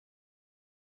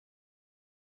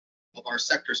of our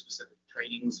sector-specific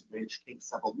trainings, which take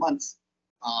several months,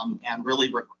 and really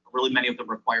many of them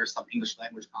require some English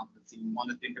language competency. We want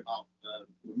to think about the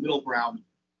middle ground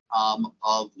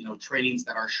of trainings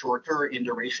that are shorter in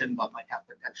duration but might have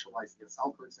contextualized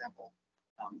ESL, for example.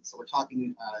 So we're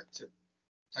talking to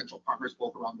potential partners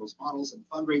both around those models and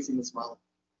fundraising as well.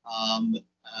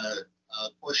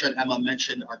 Portia and Emma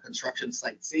mentioned our construction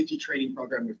site safety training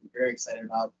program, which we're very excited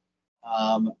about.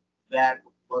 That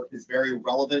work is very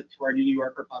relevant to our New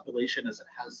Yorker population, as it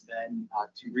has been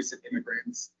to recent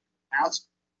immigrants past.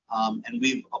 And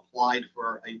we've applied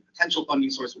for a potential funding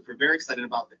source, which we're very excited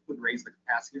about, that could raise the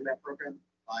capacity of that program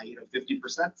by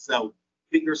 50%. So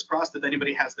fingers crossed if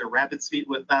anybody has their rabbit's feet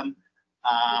with them.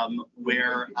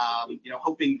 We're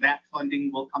hoping that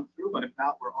funding will come through, but if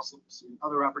not, we're also pursuing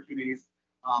other opportunities.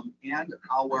 And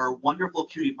our wonderful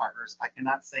CUNY partners, I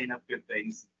cannot say enough good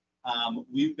things.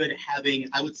 We've been having,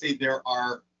 I would say there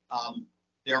are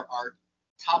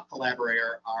top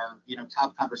collaborator, our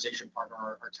top conversation partner,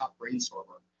 our top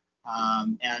brainstormer.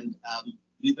 And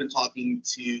we've been talking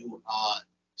to our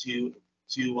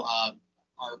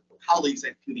colleagues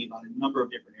at CUNY about a number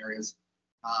of different areas.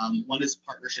 One is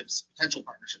potential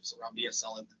partnerships around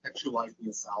ESL and contextualized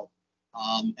ESL,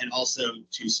 and also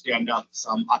to stand up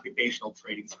some occupational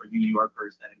trainings for New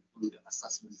Yorkers that include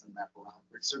assessments and medical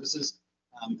outreach services.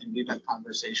 And we've had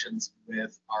conversations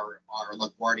with our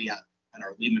LaGuardia and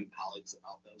our Lehman colleagues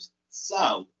about those.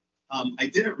 So I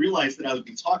didn't realize that I would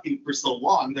be talking for so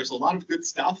long. There's a lot of good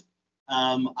stuff.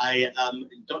 I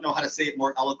don't know how to say it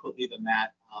more eloquently than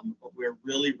that, but we're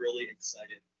really, really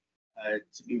excited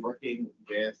to be working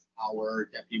with our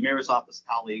Deputy Mayor's Office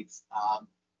colleagues,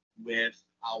 with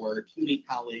our CUNY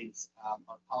colleagues,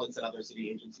 our colleagues at other city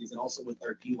agencies, and also with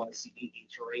our DYCD,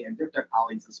 HRA, and DIPTA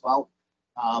colleagues as well.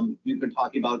 We've been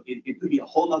talking about it could be a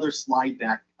whole other slide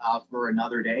deck for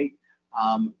another day,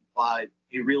 but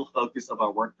a real focus of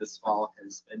our work this fall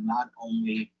has been not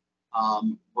only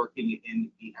working in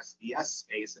the SBS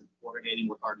space and coordinating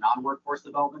with our non-workforce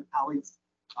development colleagues,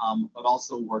 but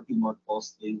also working more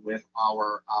closely with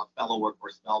our fellow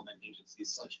workforce development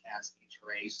agencies such as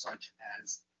HRA, such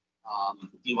as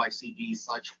DYCD,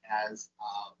 such as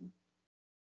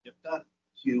DIPTA,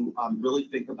 to really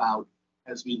think about,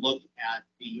 as we look at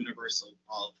the universe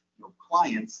of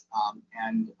clients,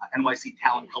 and NYC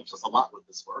Talent helps us a lot with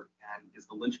this work and is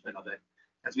the linchpin of it.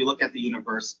 As we look at the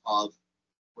universe of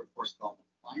workforce development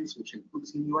clients, which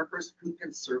includes New Yorkers, who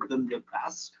can serve them the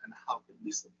best and how can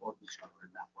we support each other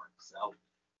in that work? So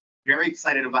very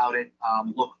excited about it.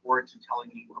 Look forward to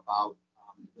telling you about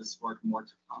this work more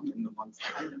to come in the months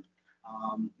ahead.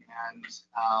 And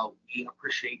we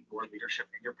appreciate your leadership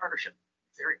and your partnership.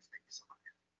 Serious, thank you so much.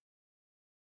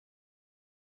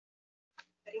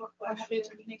 Anyone have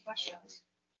any questions?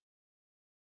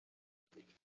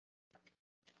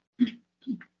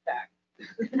 Back.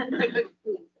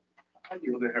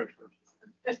 You will have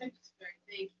Thank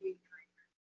you.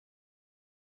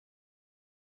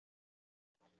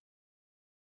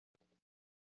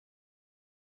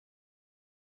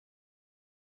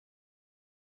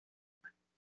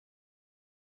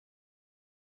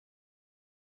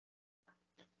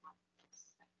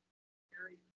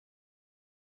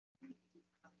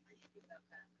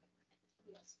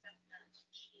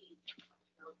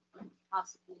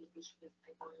 Possibly initiative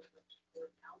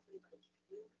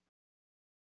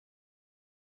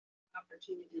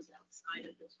opportunities outside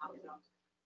of the top.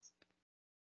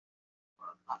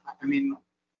 I mean,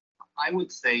 I would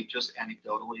say just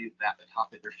anecdotally that the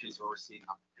top industries where we're seeing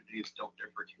opportunities don't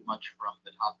differ too much from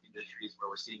the top industries where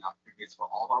we're seeing opportunities for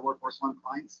all of our Workforce One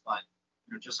clients. But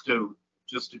just to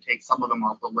take some of them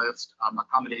off the list,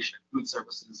 accommodation and food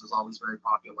services is always very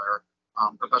popular.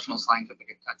 Professional scientific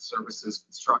and tech services,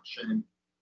 construction,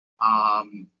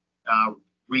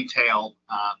 retail.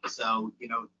 So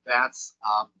that's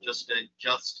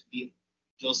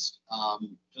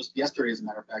just yesterday, as a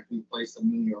matter of fact, we placed some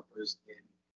New Yorkers in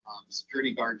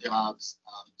security guard jobs,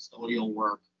 custodial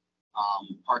work,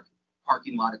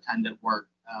 parking lot attendant work.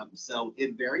 So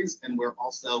it varies, and we're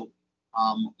also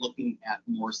looking at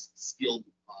more skilled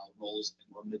roles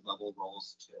and more mid-level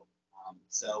roles too.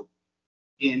 So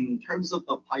in terms of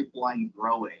the pipeline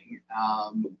growing,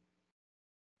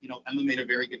 Emma made a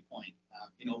very good point.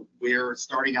 We're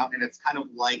starting out, and it's kind of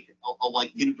like a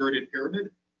inverted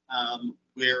pyramid,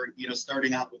 where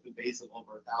starting out with a base of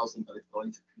over 1,000, but it's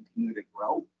going to continue to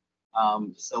grow.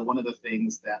 So one of the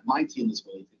things that my team is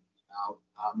really thinking about,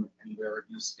 and we're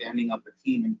standing up a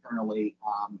team internally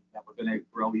that we're going to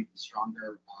grow even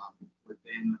stronger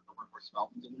within the workforce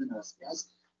development division at SBS,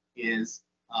 is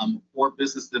for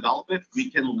business development, we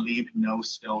can leave no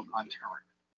stone unturned.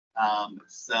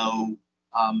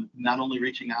 Not only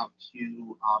reaching out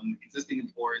to existing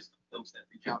employers, folks that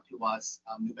reach out to us,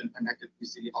 we've been connected through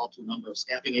City Hall to a number of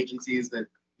staffing agencies that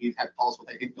we've had calls with,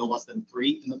 I think no less than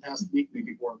 3 in the past week,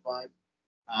 maybe 4 or 5.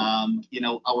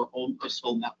 Our own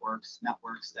personal networks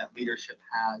that leadership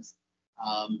has.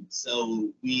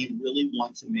 So we really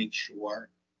want to make sure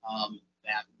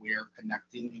that we're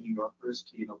connecting New Yorkers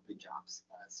to, good jobs.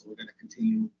 So we're going to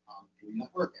continue doing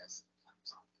that work as time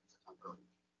goes on.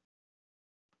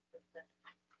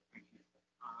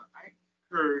 I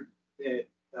heard that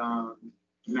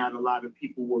not a lot of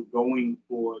people were going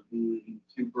for the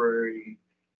temporary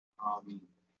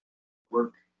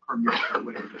work permit or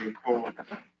whatever they call it.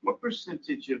 What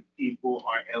percentage of people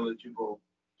are eligible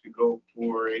to go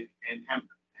for it, and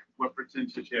what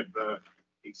percentage have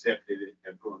accepted it,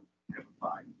 have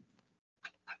applied?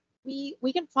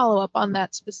 We can follow up on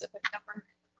that specific number.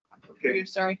 Okay.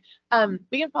 Sorry.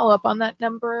 We can follow up on that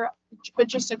number, but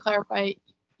just to clarify,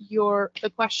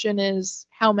 the question is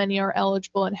how many are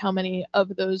eligible and how many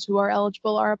of those who are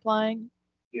eligible are applying?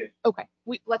 Yeah. Okay.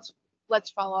 Let's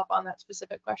follow up on that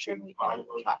specific question. We can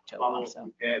talk to follow also. up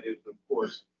with that is, of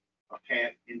course, a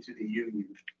path into the union.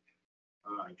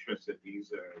 I trust that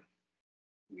these are,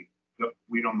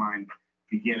 we don't mind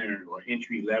beginner or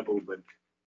entry level, but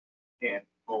path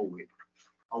forward.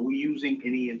 Are we using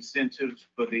any incentives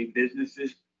for the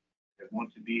businesses that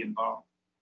want to be involved?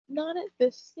 Not at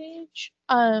this stage.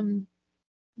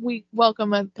 We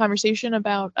welcome a conversation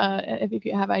about if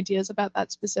you have ideas about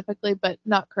that specifically, but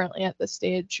not currently at this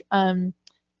stage. And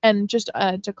just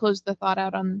to close the thought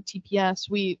out on TPS,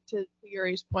 to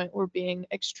Yuri's point, we're being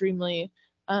extremely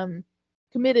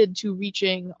committed to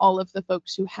reaching all of the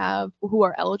folks who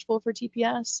are eligible for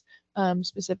TPS,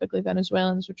 specifically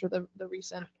Venezuelans, which are the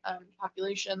recent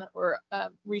population that were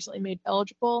recently made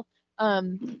eligible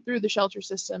through the shelter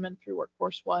system and through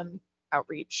Workforce One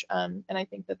outreach. And I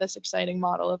think that this exciting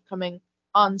model of coming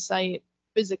on site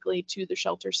physically to the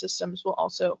shelter systems will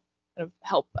also kind of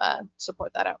help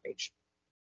support that outreach.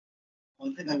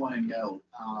 One thing I want to note,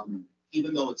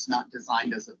 even though it's not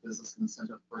designed as a business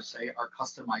incentive per se, our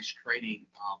customized training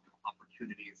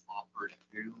opportunity is offered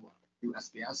through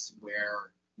SBS,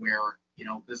 where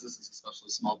businesses, especially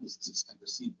small businesses, can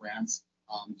receive grants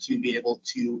to be able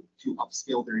to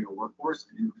upskill their workforce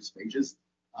and increase wages.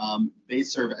 They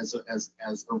serve as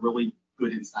a really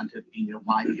good incentive in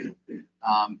my view.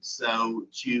 So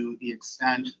to the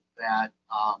extent that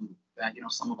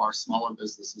some of our smaller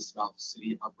businesses throughout the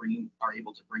city are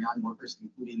able to bring on workers,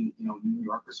 including New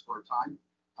Yorkers for a time,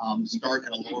 start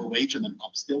at a lower wage and then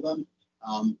upskill them.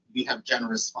 We have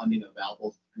generous funding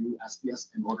available through SBS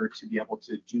in order to be able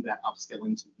to do that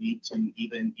upskilling to lead to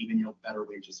even better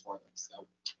wages for them. So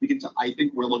I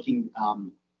think we're looking.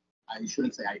 I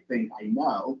shouldn't say I think, I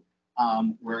know,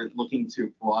 we're looking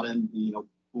to broaden the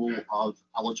pool of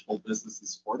eligible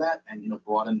businesses for that and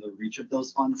broaden the reach of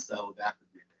those funds. So that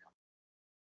could be a great help.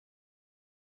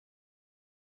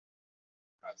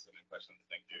 So many questions.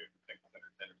 Thank you.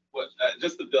 Senator. What,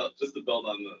 just to build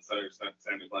on the Senator's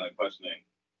line of questioning.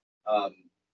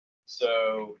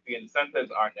 So the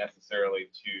incentives aren't necessarily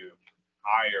to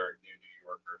hire new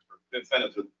Yorkers. The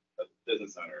incentives with a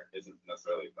business owner isn't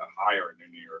necessarily to hire a new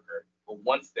New Yorker, but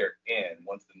once the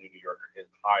new New Yorker is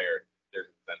hired, there's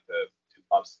incentive to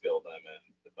upskill them and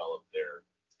develop their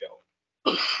skill.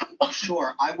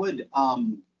 Sure, I would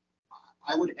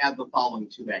add the following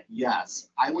to that. Yes,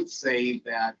 I would say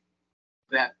that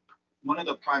one of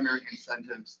the primary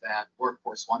incentives that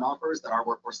Workforce One offers, that our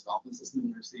workforce development system in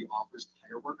New York City offers to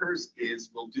hire workers,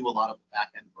 is we'll do a lot of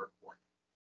back-end work for you.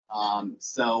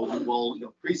 So we will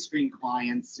pre-screen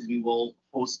clients, we will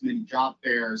host many job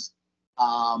fairs,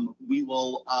 we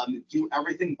will do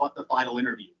everything but the final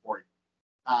interview for you.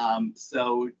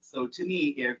 So to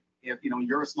me, if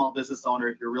you're a small business owner,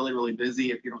 if you're really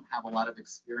busy, if you don't have a lot of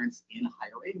experience in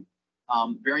hiring,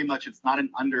 very much it's not an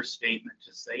understatement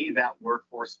to say that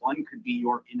Workforce One could be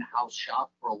your in-house shop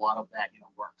for a lot of that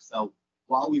work. So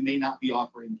while we may not be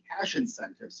offering cash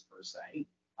incentives per se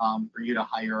for you to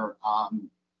hire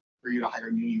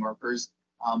New Yorkers,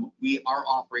 we are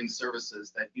offering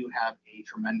services that do have a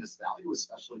tremendous value,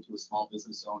 especially to a small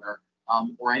business owner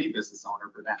or any business owner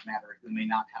for that matter, who may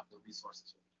not have the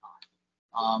resources at the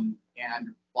time.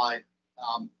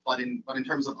 But in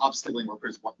terms of upskilling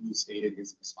workers, what you stated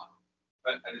is spot on.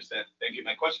 I understand. Thank you.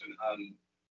 My question,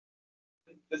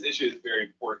 this issue is very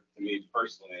important to me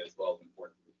personally, as well as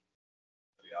important to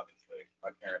me, obviously. My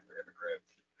parents are immigrants.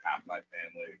 Half my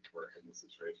family were in this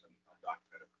situation. I've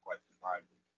documented for quite some time.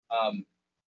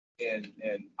 And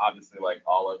obviously, like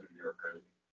all other New Yorkers,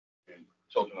 and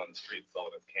children on the streets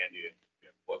selling us candy,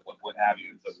 what have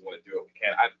you. So we want to do what we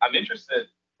can. I'm interested.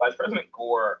 Vice President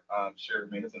Gore shared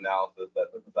with me his analysis that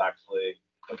this is actually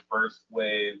the first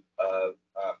wave of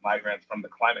migrants from the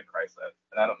climate crisis.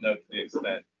 And I don't know to the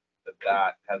extent that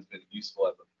that has been useful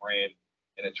as a frame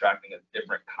in attracting a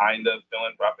different kind of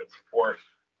philanthropic support.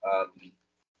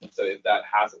 So if that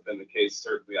hasn't been the case,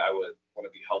 certainly I would want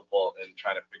to be helpful in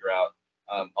trying to figure out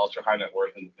ultra high net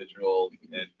worth individuals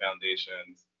and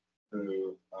foundations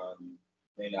who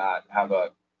may not have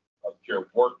a pure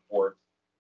workforce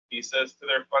thesis to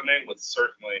their funding, would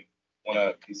certainly want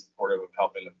to be supportive of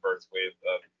helping the first wave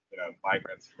of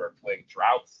migrants who are fleeing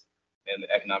droughts and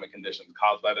the economic conditions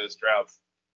caused by those droughts,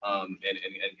 and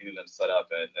getting them set up.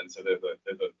 And so there's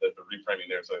a reframing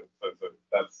there. So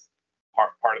that's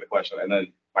part of the question. And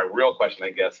then my real question,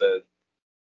 I guess, is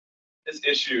this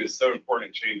issue is so important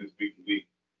and changes week to week.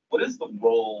 What is the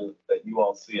role that you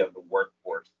all see of the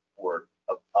workforce for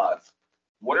of us?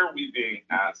 What are we being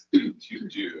asked to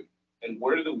do? And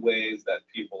what are the ways that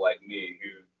people like me, who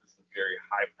this is a very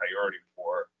high priority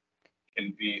for,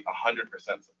 can be 100%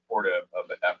 supportive of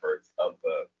the efforts of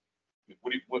the,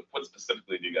 what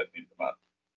specifically do you guys need from us?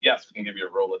 Yes, we can give you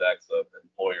a Rolodex of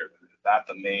employers. Is that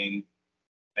the main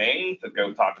thing, to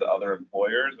go talk to other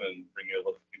employers and bring you a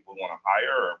list of people who want to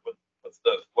hire, or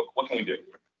what can we do?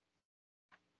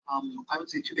 I would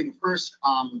say two things. First,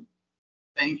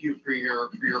 thank you for your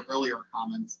earlier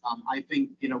comments. I think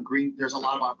green. There's a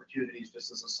lot of opportunities.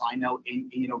 Just as a side note, in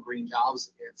green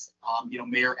jobs, it's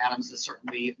Mayor Adams has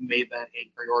certainly made that a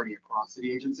priority across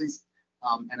city agencies,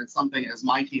 and it's something, as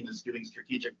my team is doing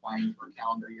strategic planning for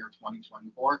calendar year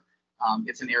 2024.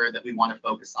 It's an area that we want to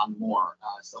focus on more.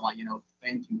 So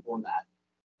thank you for that.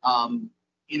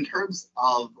 In terms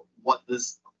of what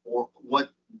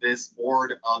this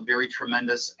board of very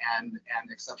tremendous and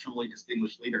exceptionally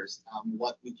distinguished leaders,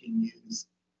 what we can use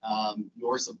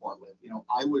your support with.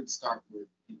 I would start with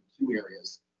two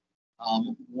areas.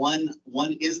 One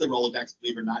is the Rolodex,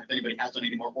 believe it or not, if anybody has one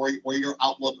anymore, or your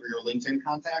Outlook or your LinkedIn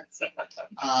contacts.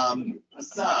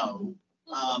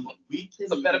 We can.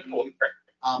 It's a metaphor.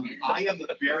 I am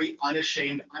very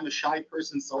unashamed. I'm a shy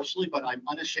person socially, but I'm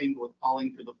unashamed with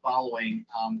calling for the following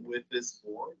with this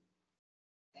board.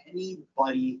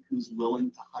 Anybody who's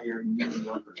willing to hire new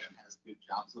workers and has good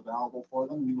jobs available for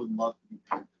them, we would love to be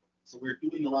paid. So we're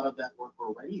doing a lot of that work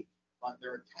already, but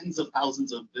there are tens of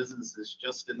thousands of businesses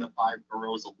just in the 5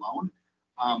 boroughs alone.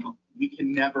 We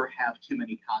can never have too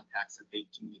many contacts and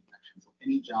make too many connections. So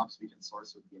any jobs we can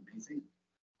source would be amazing.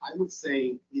 I would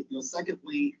say,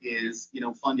 secondly is,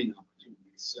 funding opportunities.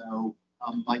 So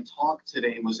my talk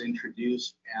today was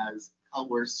introduced as how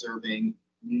we're serving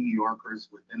New Yorkers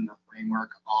within the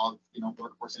framework of,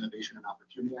 Workforce Innovation and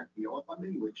Opportunity Act WIOA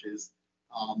funding, which is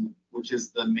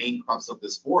the main crux of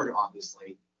this board,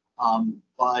 obviously.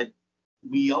 But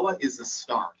WIOA is a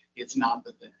start. It's not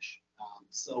the finish.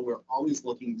 So we're always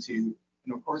looking to,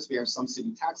 of course, we have some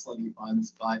city tax levy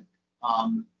funds, but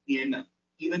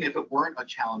even if it weren't a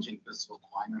challenging fiscal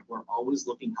climate, we're always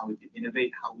looking how we can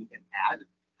innovate, how we can add,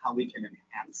 how we can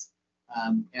enhance.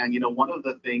 One of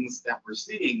the things that we're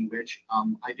seeing, which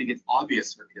I think it's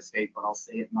obvious for me to state, but I'll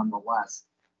say it nonetheless,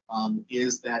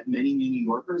 is that many New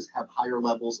Yorkers have higher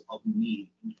levels of need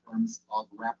in terms of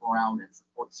wraparound and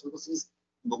support services.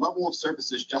 And the level of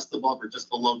services just above or just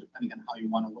below, depending on how you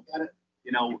want to look at it,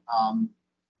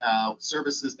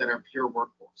 services that are pure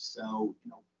workforce. So,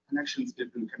 connections to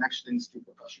food, connections to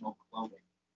professional clothing,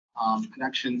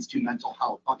 connections to mental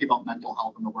health, talking about mental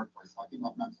health in the workplace, talking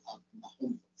about mental health in the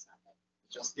home, for example,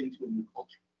 adjusting to a new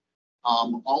culture.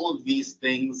 All of these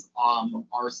things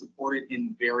are supported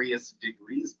in various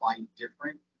degrees by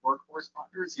different workforce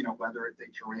partners, whether it's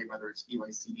HRA, whether it's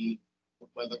EYCD,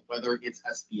 whether it's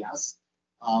SBS.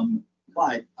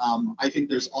 But I think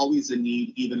there's always a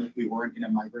need, even if we weren't in a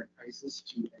migrant crisis,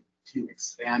 to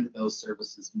expand those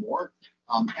services more,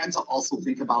 and to also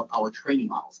think about our training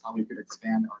models, how we could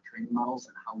expand our training models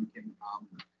and how we can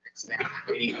expand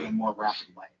training in a more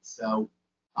rapid way. So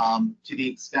to the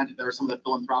extent that there are some of the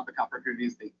philanthropic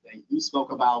opportunities that you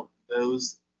spoke about,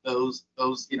 those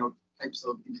types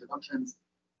of introductions,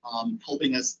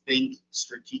 helping us think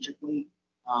strategically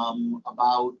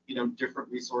about different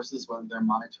resources, whether they're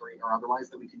monetary or otherwise,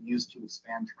 that we can use to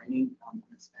expand training and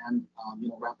expand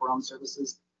wraparound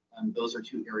services. Those are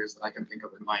two areas that I can think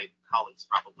of, and my colleagues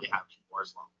probably have more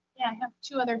as well. Yeah, I have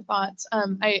two other thoughts.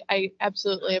 I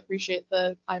absolutely appreciate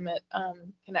the climate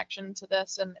connection to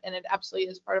this, and it absolutely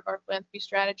is part of our philanthropy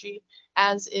strategy,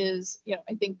 as is,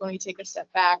 I think when we take a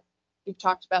step back, we've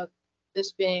talked about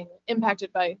this being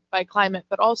impacted by climate,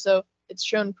 but also it's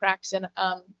shown cracks in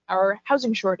our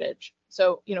housing shortage.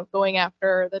 So, going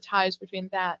after the ties between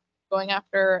that going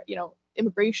after,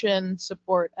 immigration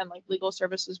support and like legal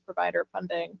services provider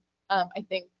funding, I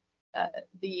think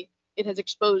it has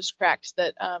exposed cracks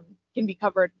that can be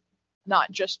covered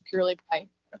not just purely by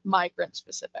migrant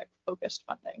specific focused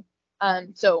funding.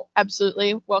 So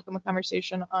absolutely welcome a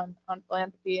conversation on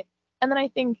philanthropy. And then I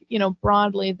think,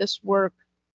 broadly this work,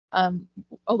 a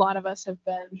lot of us have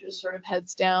been just sort of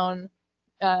heads down,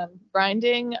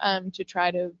 grinding to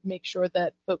try to make sure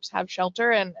that folks have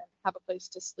shelter and have a place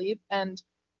to sleep. And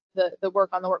the work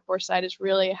on the workforce side is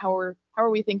really how are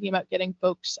we thinking about getting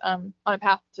folks on a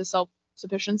path to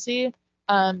self-sufficiency.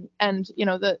 And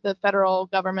the federal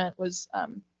government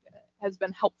has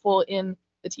been helpful in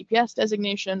the TPS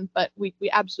designation, but we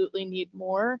absolutely need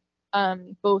more,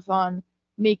 both on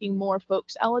making more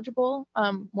folks eligible,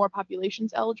 more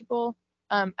populations eligible,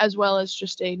 as well as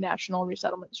just a national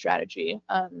resettlement strategy.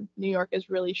 New York is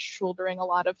really shouldering a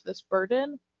lot of this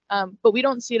burden, but we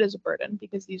don't see it as a burden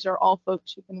because these are all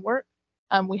folks who can work.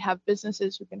 We have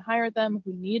businesses who can hire them,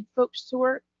 who need folks to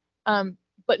work,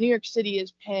 but New York City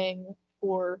is paying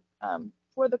for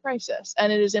the crisis,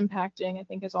 and it is impacting, I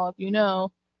think, as all of you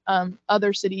know,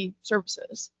 other city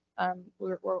services.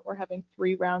 We're having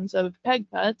 3 rounds of PEG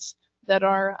cuts that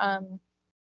are,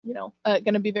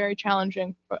 going to be very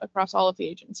challenging across all of the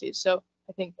agencies. So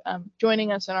I think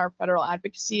joining us in our federal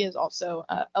advocacy is also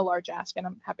a large ask, and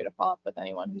I'm happy to follow up with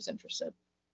anyone who's interested.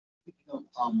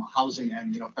 Housing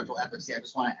and federal advocacy. I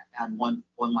just want to add one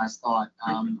last thought.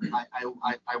 I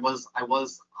was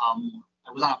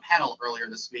on a panel earlier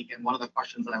this week, and one of the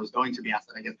questions that I was going to be asked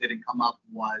that I guess didn't come up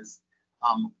was,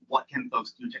 what can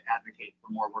folks do to advocate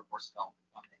for more workforce development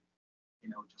funding?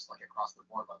 Just like across the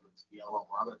board, whether it's BLO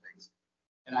or other things.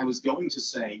 And I was going to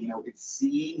say, it's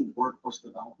seeing workforce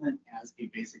development as a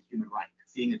basic human right.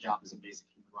 Seeing a job as a basic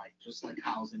human right, just like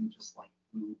housing, just like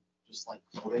food, just like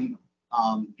clothing.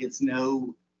 It's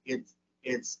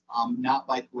not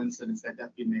by coincidence that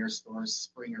Deputy Mayor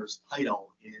Springer's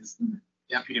title is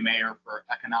Deputy Mayor for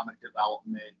Economic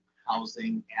Development,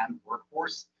 Housing, and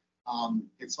Workforce.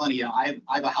 It's funny, I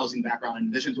have a housing background in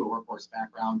addition to a workforce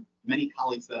background. Many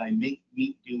colleagues that I meet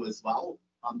do as well.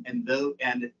 And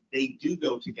they do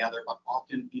go together, but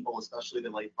often people, especially the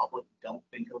lay public, don't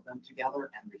think of them together,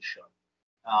 and they should.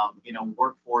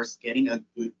 Workforce, getting a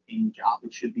good paying job,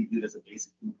 it should be viewed as a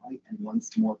basic human right. And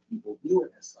once more people view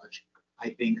it as such, I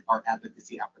think our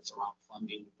advocacy efforts around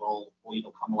funding will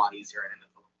come a lot easier and in the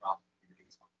community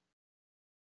as well.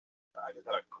 I just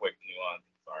had a quick nuance.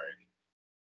 Sorry.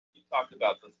 You talked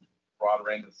about this broad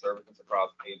range of services across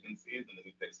agencies and the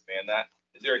need to expand that.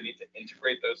 Is there a need to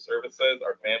integrate those services?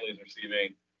 Are families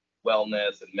receiving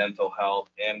wellness and mental health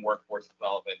and workforce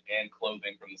development and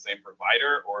clothing from the same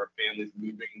provider, or are families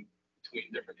moving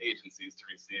between different agencies to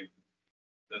receive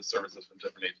those services from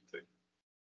different agencies?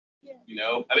 Yeah.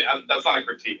 I mean, that's not a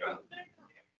critique.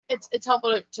 It's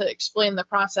helpful to explain the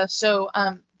process. So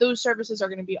those services are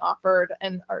going to be offered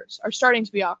and are starting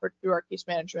to be offered through our case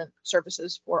management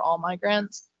services for all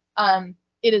migrants.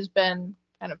 It has been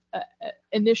kind of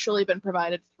initially been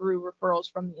provided through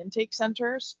referrals from the intake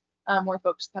centers where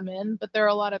folks come in, but there are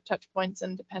a lot of touch points,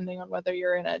 and depending on whether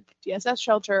you're in a DSS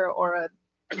shelter or an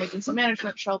emergency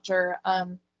management shelter,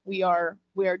 we are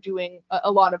doing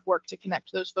a lot of work to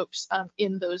connect those folks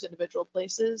in those individual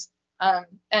places.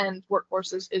 And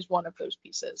workforce is one of those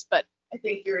pieces. But I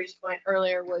think Yuri's point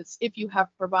earlier was, if you have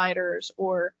providers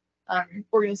or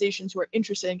organizations who are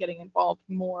interested in getting involved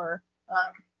more,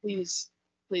 please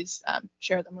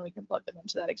share them and we can plug them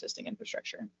into that existing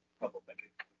infrastructure. Thank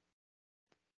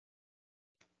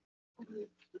you.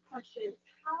 The question is,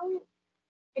 how,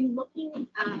 in looking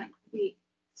at the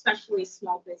especially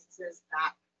small businesses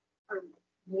that are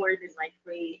more than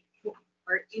likely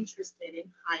are interested in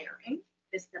hiring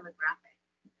this demographic,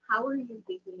 how are you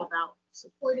thinking about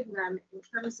supporting them in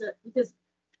terms of, because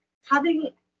having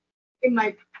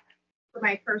for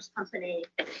my first company,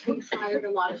 we hired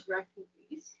a lot of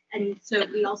refugees, and so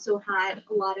we also had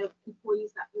a lot of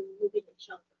employees that were living in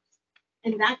shelters,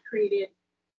 and that created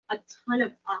a ton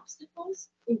of obstacles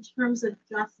in terms of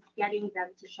just getting them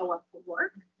to show up for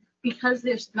work, because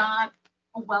there's not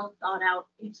a well thought out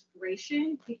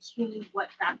integration between what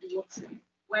that looks like,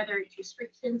 whether it's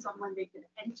restrictions on when they can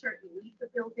enter and leave the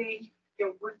building,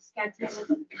 their work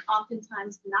schedule,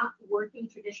 oftentimes not working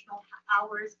traditional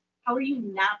hours. How are you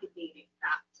navigating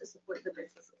that to support the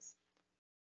businesses?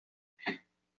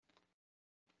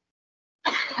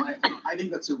 I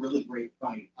think that's a really great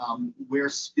point. We're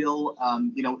still,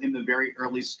 in the very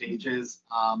early stages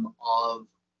of,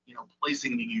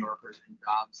 placing New Yorkers in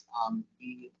jobs.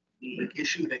 The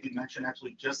issue that you mentioned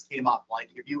actually just came up. Like,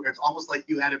 it's almost like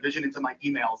you had a vision into my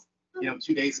emails,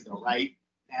 2 days ago, right?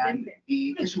 And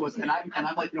the issue was, and I'm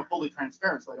like, fully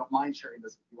transparent, so I don't mind sharing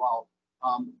this with you all.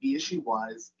 The issue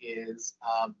is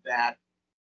that,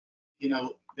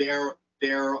 there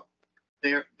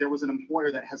was an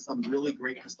employer that has some really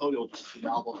great custodial jobs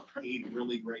available, paid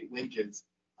really great wages.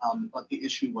 But the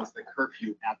issue was the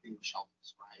curfew at the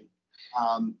shelters, right?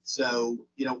 So,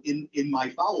 in my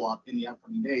follow-up in the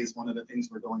upcoming days, one of the things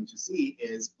we're going to see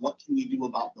is what can we do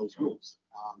about those rules?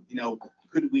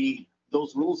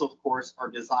 Those rules, of course,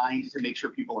 are designed to make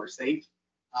sure people are safe.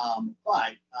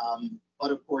 But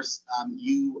of course,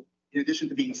 in addition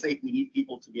to being safe, we need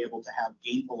people to be able to have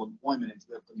gainful employment and to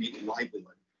be able to make a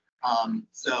livelihood. I'm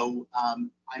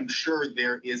sure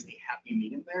there is a happy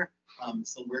medium there.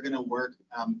 So we're going to work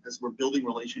as we're building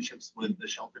relationships with the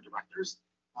shelter directors.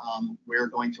 We're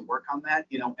going to work on that,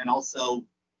 and also,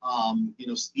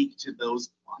 speak to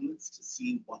those clients to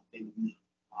see what they need.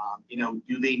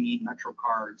 Do they need Metro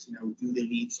cards? Do they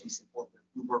need some support with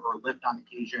Uber or Lyft on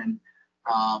occasion?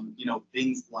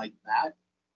 Things like that.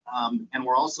 And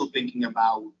we're also thinking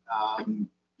about,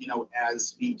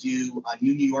 as we do a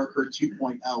New Yorker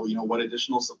 2.0, what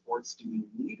additional supports do we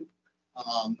need?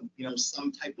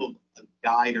 Some type of a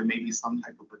guide or maybe some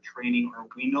type of a training, or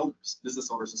we know business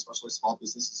owners, especially small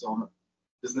business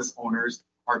owners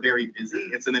are very busy.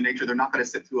 It's in the nature, they're not going to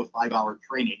sit through a 5-hour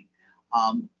training.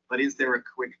 But is there a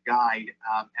quick guide?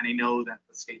 And I know that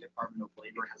the State Department of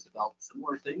Labor has developed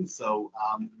similar things. So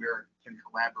we can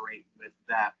collaborate with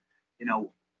that.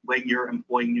 When you're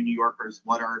employing New Yorkers,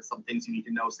 what are some things you need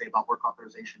to know, say about work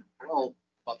authorization and parole,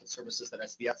 about the services that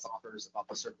SBS offers, about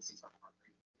the services that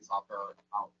companies offer,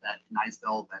 that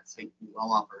NYC, that State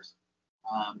UL offers.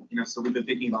 So we've been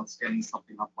thinking about standing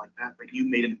something up like that. But you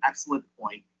made an excellent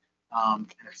point,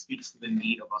 and it speaks to the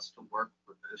need of us to work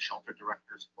with the shelter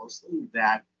directors closely,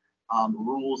 that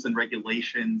rules and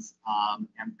regulations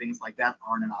and things like that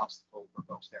aren't an obstacle for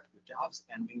folks that have good jobs.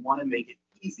 And we want to make it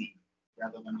easy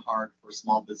rather than hard for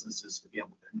small businesses to be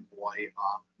able to employ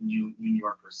New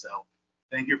Yorkers. So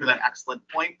thank you for that excellent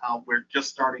point. We're just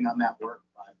starting on that work,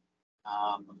 but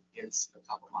it's the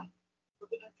top of mind. We're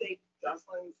going to take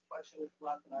Jocelyn's question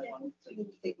last, and I wanted to.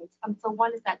 So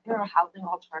one is that there are housing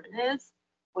alternatives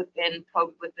within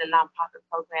nonprofit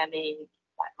programming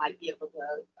that might be able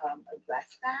to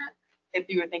address that. If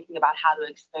you were thinking about how to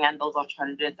expand those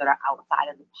alternatives that are outside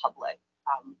of the public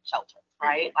shelters,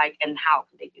 right? And how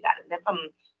could they do that? And then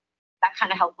that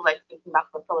kind of helps with thinking about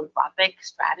the philanthropic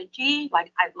strategy.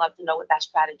 I'd love to know what that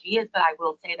strategy is, but I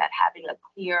will say that having a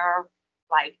clear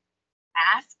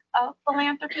ask of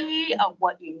philanthropy of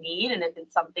what you need, and if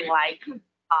it's something like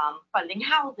funding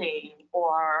housing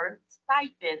or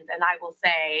stipends, and I will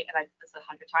say, and I've said this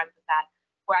 100 times with that,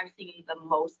 where I'm seeing the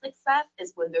most success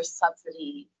is when there's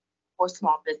subsidies for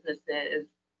small businesses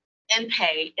in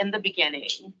pay in the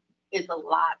beginning is a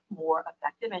lot more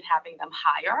effective in having them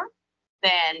hire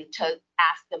than to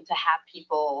ask them to have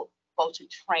people go to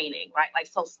training, right?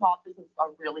 So small businesses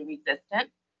are really resistant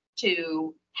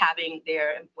to having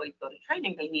their employees go to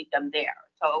training. They need them there.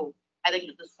 So I think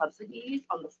that the subsidies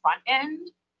on the front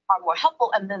end are more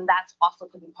helpful. And then that's also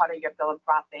could be part of your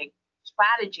philanthropic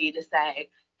strategy to say,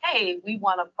 hey, we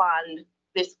want to fund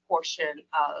this portion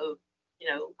of,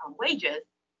 wages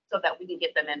so that we can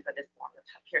get them in for this longer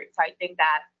time period. So I think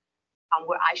that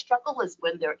where I struggle is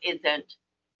when there isn't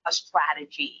a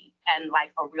strategy and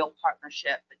a real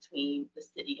partnership between the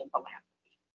city and philanthropy.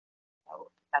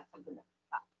 So that's something that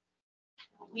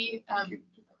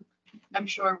I'm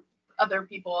sure other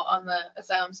people on the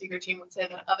asylum seeker team would say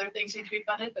that other things need to be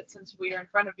funded, but since we are in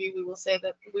front of you, we will say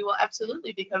that we will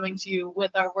absolutely be coming to you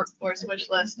with our workforce wish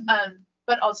list.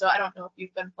 But also, I don't know if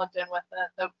you've been plugged in with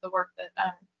the work that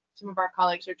some of our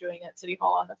colleagues are doing at City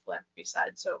Hall on the philanthropy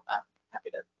side. So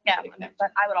happy to. Yeah,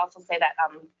 but I would also say that,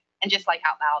 and just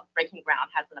out loud, Breaking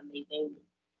Ground has an amazing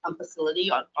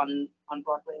facility on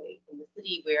Broadway in the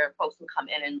city where folks can come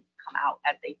in and come out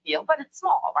as they feel, but it's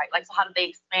small, right? So how do they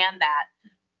expand that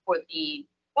for they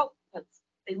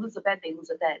lose a bed, and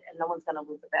no one's gonna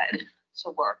lose a bed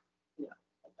to work, a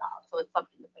job. So it's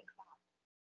something to think about.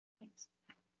 Thanks.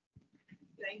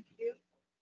 Thank you.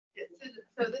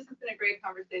 So this has been a great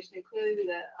conversation. And clearly,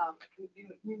 the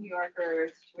New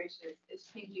Yorker situation is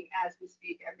changing as we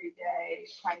speak every day,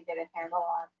 trying to get a handle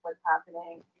on what's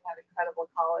happening. We have incredible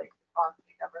colleagues across the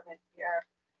government here.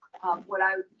 What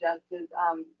I would suggest is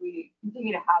we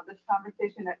continue to have this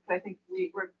conversation. So I think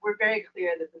we're very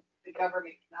clear that the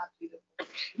government cannot do this.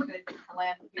 It's going to take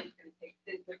philanthropy, it's going to take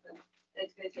citizens,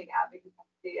 it's going to take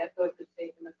advocacy at both the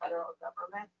state and the federal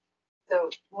government. So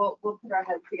we'll put our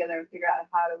heads together and figure out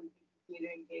how do we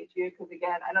continue to engage you. Because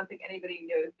again, I don't think anybody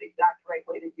knows the exact right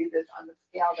way to do this on the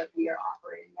scale that we are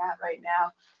operating at right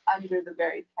now under the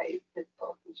very tight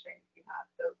fiscal constraints we have.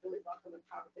 So really welcome the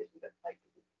conversation that's like.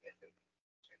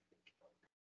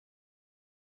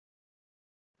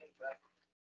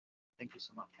 Thank you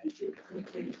so much. We're just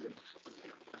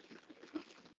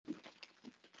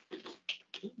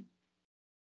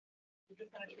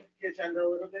gonna shift the agenda a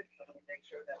little bit, so to make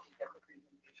sure that we get the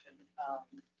presentation, that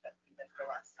we missed the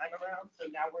last time around. So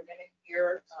now we're gonna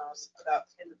hear, about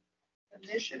an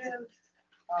initiative,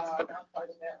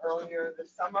 outlined there earlier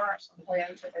this summer, a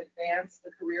plan to advance the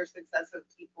career success of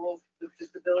people with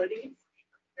disabilities.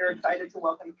 We're excited to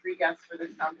welcome three guests for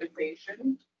this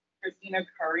conversation. Christina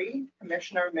Curry,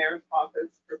 Commissioner, Mayor's Office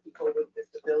for People with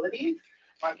Disabilities.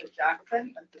 Martha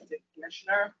Jackson, Assistant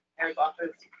Commissioner, Mayor's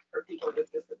Office for People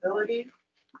with Disabilities.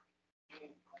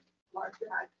 Martha,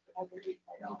 I have a new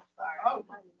title, sorry. Oh.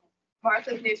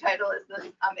 Martha's new title is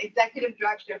the Executive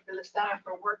Director for the Center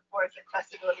for Workforce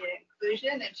Accessibility and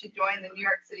Inclusion, and she joined the New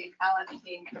York City talent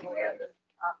team earlier this,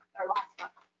 or last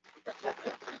month.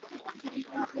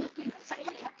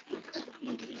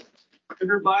 And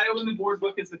her bio in the board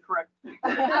book is the correct.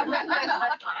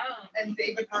 And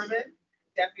David Herman,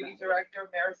 Deputy Director,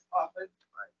 Mayor's Office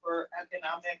for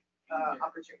Economic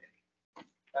Opportunity.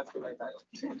 That's the right title.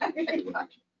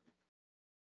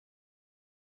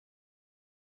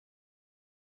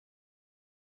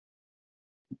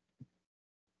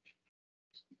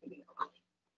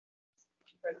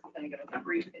 A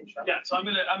brief intro. Yeah, so I'm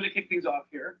gonna kick things off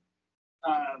here.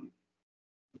 I've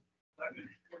been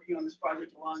working on this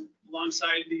project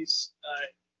alongside these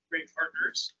great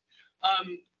partners.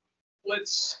 I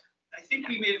think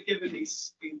we may have given a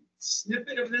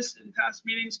snippet of this in past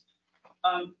meetings.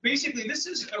 Basically, this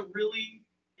is a really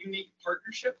unique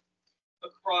partnership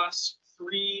across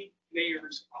three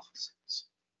mayors' offices.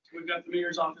 So we've got the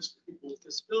mayor's office for people with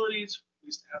disabilities. We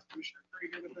used to have Commissioner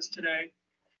Curry here with us today.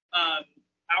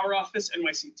 Our office,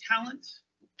 NYC Talent,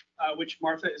 which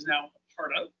Martha is now a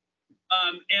part of,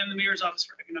 and the Mayor's Office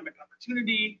for Economic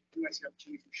Opportunity, NYC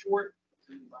Opportunity for short.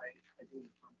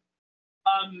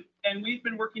 And we've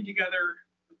been working together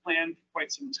to plan for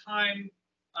quite some time.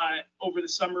 Over the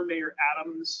summer, Mayor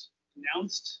Adams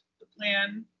announced the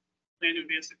plan to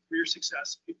advance the career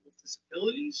success of people with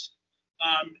disabilities.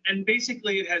 And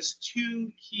basically, it has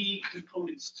two key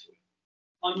components to it.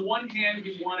 On the one hand,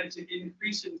 we wanted to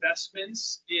increase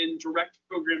investments in direct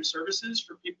program services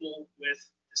for people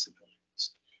with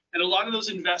disabilities. And a lot of those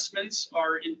investments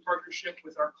are in partnership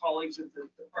with our colleagues at the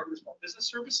Department of Small Business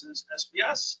Services,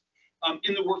 SBS,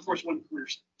 in the Workforce One Career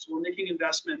Center. So we're making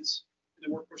investments in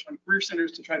the Workforce One Career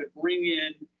Centers to try to bring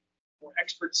in more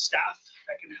expert staff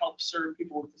that can help serve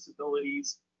people with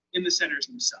disabilities in the centers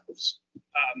themselves,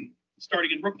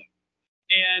 starting in Brooklyn.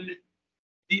 And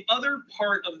the other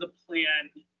part of the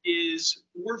plan is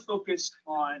we're focused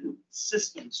on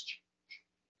systems change.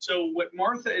 So what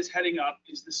Martha is heading up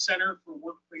is the Center for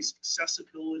Workplace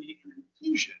Accessibility and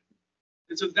Inclusion.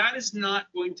 And so that is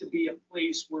not going to be a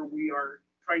place where we are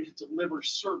trying to deliver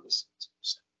services.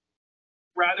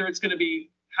 Rather, it's going to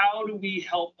be how do we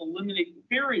help eliminate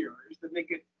barriers that make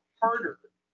it harder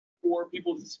for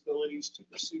people with disabilities to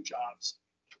pursue jobs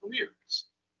and careers.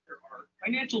 There are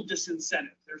financial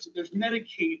disincentives. There's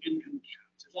Medicaid income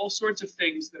caps. There's all sorts of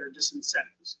things that are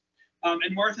disincentives.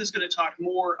 And Martha's going to talk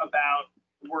more about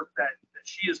the work that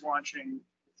she is launching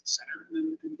with the center.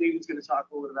 And then David's going to talk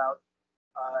a little bit about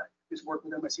his work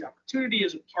with NYC Opportunity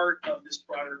as a part of this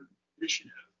broader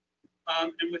initiative.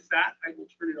 And with that, I will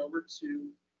turn it over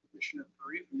to Commissioner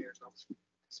Curry from the Mayor's Office for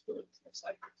Disabilities. Next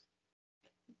slide, please.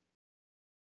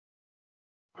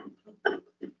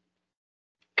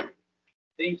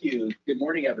 Thank you. Good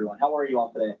morning, everyone. How are you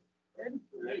all today?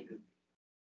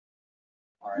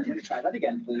 All right, I'm going to try that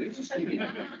again, please. I can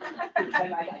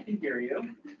hear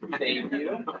you. Thank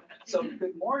you. So,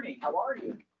 good morning. How are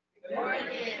you? Good morning.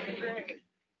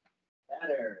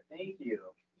 Better. Thank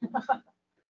you.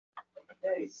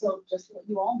 Okay, so just to let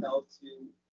you all know, to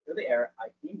clear the air, I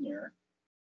came here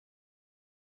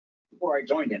before I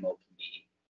joined MOPD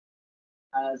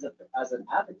as an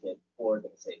advocate for the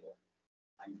disabled.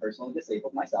 I'm personally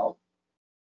disabled myself.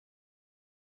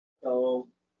 So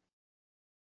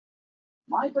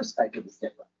my perspective is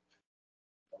different.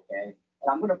 Okay. And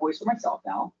I'm going to voice for myself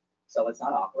now, so it's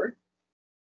not awkward.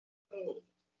 Oh.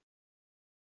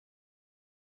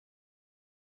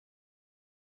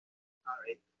 All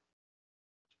right.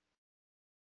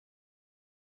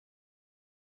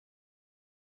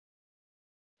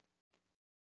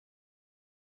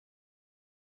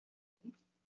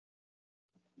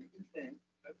 Okay.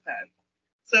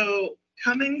 So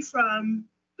coming from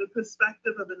the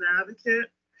perspective of an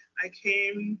advocate, I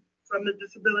came from the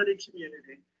disability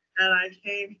community. And I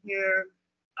came here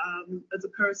as a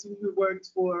person who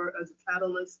worked as a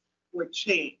catalyst for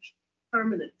change,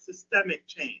 permanent, systemic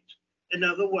change. In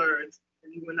other words,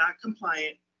 if you were not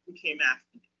compliant, you came after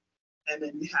me, and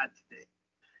then you had to be.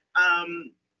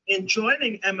 In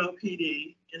joining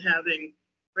MOPD and having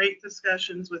great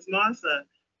discussions with Martha,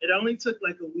 it only took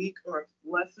like a week or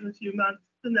less than a few months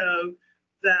to know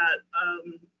that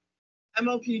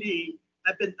MOPD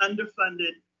had been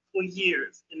underfunded for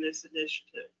years in this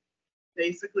initiative.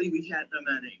 Basically, we had no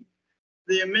money.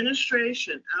 The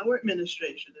administration, our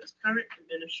administration, this current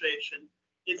administration,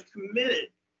 is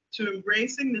committed to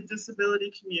embracing the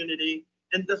disability community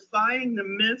and defying the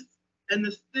myths and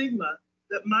the stigma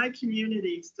that my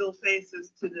community still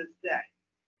faces to this day.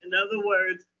 In other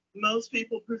words, most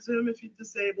people presume if you're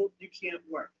disabled, you can't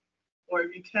work. Or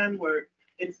if you can work,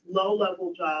 it's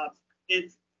low-level jobs.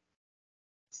 It's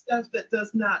stuff that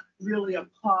does not really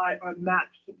apply or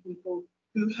match to people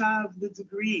who have the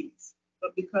degrees.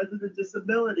 But because of the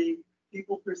disability,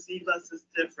 people perceive us as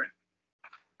different.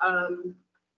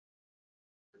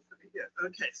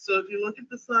 Okay, so if you look at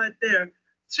the slide there,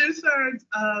 2/3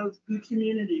 of the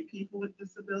community, people with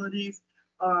disabilities,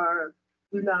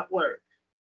 do not work.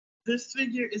 This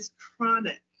figure is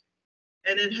chronic,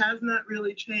 and it has not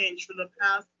really changed for the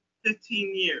past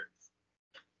 15 years.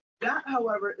 That,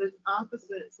 however, is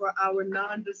opposite for our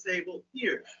non-disabled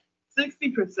peers.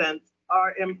 60%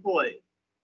 are employed.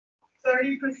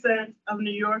 30% of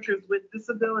New Yorkers with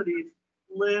disabilities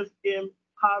live in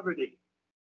poverty,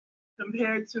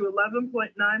 compared to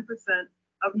 11.9%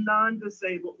 of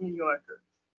non-disabled New Yorkers.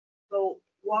 So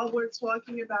while we're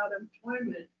talking about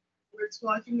employment, we're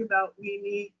talking about we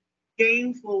need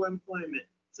gainful employment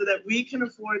so that we can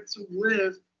afford to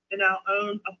live in our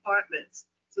own apartments,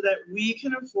 so that we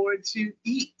can afford to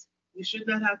eat. We should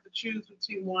not have to choose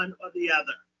between one or the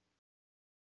other.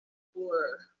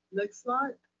 Next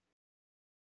slide.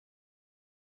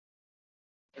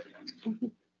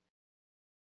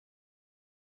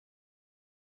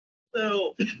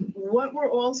 So what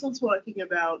we're also talking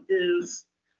about is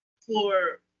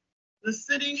the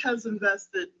city has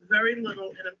invested very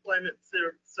little in employment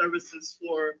services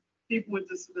for people with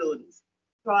disabilities,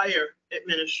 prior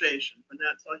administration. We're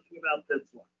not talking about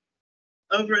this one.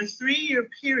 Over a 3-year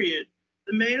period,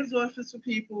 the Mayor's Office for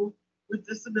People with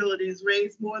Disabilities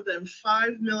raised more than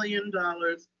 $5 million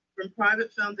from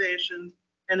private foundations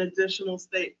and additional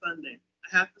state funding.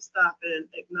 I have to stop and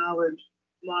acknowledge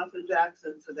Martha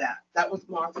Jackson for that. That was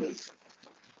Martha's.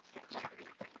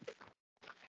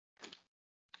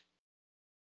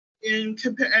 And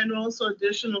also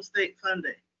additional state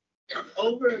funding.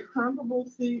 Over a comparable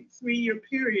 3-year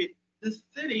period, the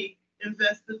city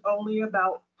invested only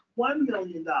about $1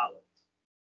 million.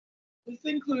 This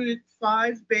included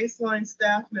 5 baseline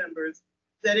staff members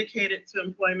dedicated to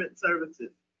employment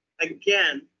services.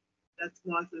 Again, that's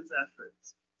Martha's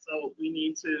efforts. So we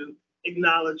need to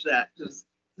acknowledge that, because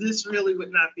this really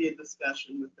would not be a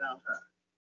discussion without her.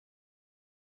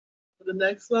 For the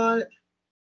next slide.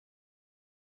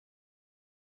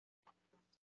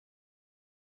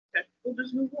 Okay, we'll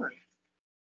just move on.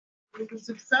 With a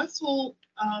successful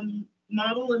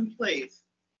model in place,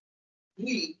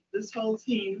 we, this whole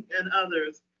team and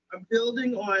others, are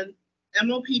building on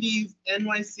MOPD's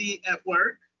NYC at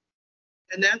Work,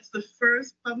 and that's the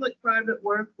first public-private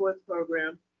workforce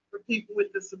program for people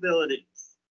with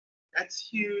disabilities. That's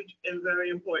huge and very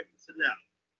important to know.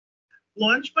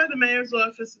 Launched by the Mayor's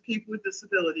Office of People with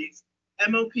Disabilities,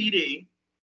 MOPD,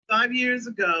 5 years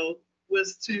ago,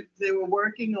 they were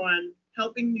working on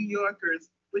helping New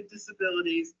Yorkers with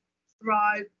disabilities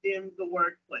thrive in the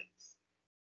workplace.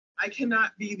 I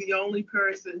cannot be the only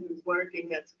person who's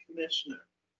working as a commissioner.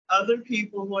 Other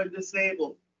people who are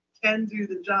disabled can do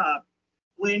the job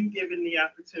when given the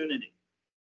opportunity.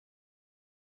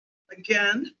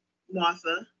 Again,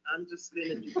 Martha,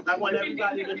 I want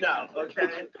everybody to know,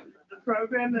 okay? The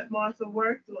program that Martha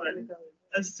worked on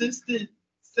assisted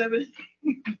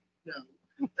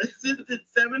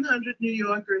 700 New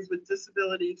Yorkers with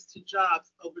disabilities to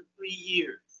jobs over 3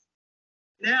 years.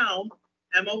 Now,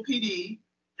 MOPD,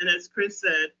 and as Chris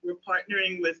said, we're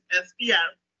partnering with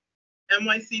SBF,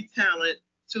 NYC Talent,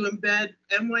 to embed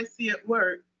NYC at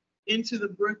Work into the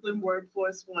Brooklyn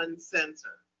Workforce One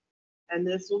Center. And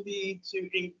this will be to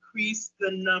increase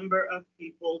the number of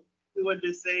people who are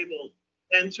disabled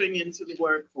entering into the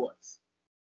workforce.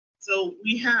 So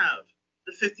we have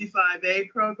the 55A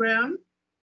program,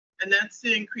 and that's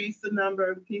to increase the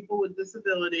number of people with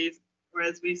disabilities, or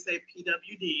as we say,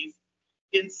 PWDs,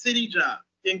 in city jobs,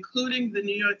 including the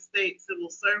New York State Civil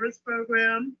Service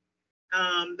Program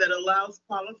that allows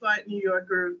qualified New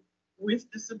Yorkers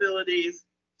with disabilities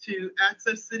to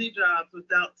access city jobs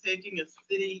without taking a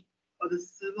city or the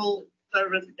civil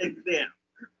service exam.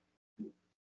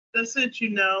 Just so that you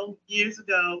know, years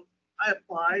ago, I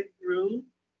applied through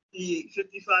the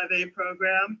 55A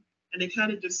program, and they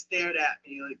kind of just stared at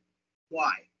me like,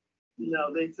 why? You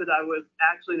know, they said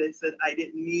they said I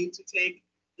didn't need to take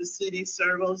the city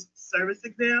service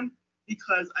exam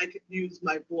because I could use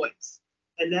my voice.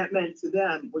 And that meant to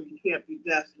them, well, you can't be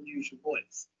deaf and use your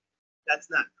voice. That's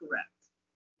not correct.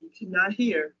 You cannot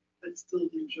hear, but still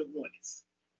use your voice.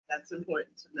 That's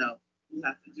important to know. You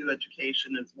have to do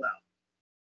education as well.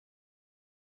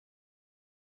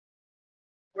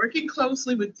 Working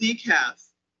closely with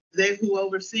DCAS, they who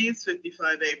oversees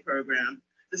 55A program,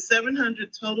 the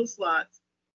 700 total slots,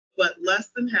 but less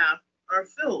than half are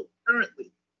filled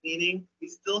currently, meaning we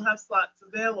still have slots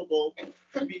available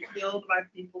to be filled by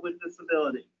people with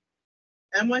disability.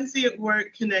 NYC at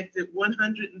Work connected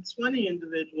 120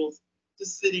 individuals to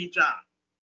city jobs.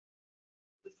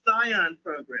 The Scion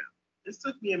program. This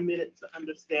took me a minute to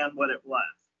understand what it was,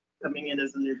 coming in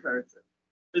as a new person.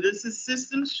 But this is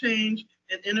Systems Change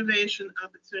and Innovation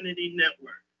Opportunity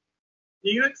Network.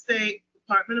 New York State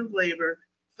Department of Labor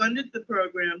funded the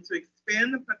program to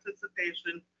expand the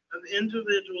participation of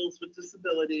individuals with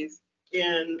disabilities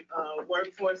in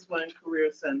Workforce One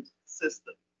Career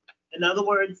System. In other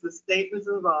words, the state was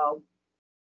involved.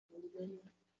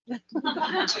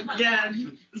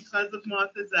 Again, because of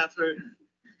Martha's effort,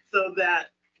 so that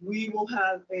we will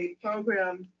have a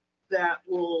program that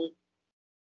will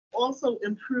also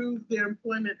improve their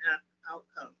employment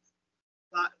outcomes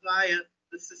via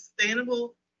the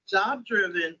sustainable,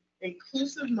 job-driven,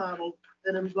 inclusive model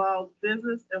that involves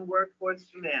business and workforce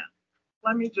demand.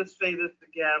 Let me just say this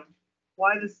again,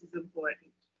 why this is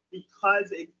important.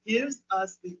 Because it gives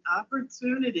us the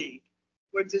opportunity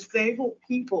for disabled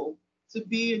people to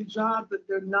be in jobs that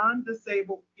their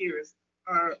non-disabled peers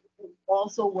are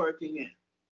also working in.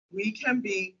 We can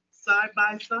be side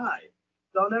by side.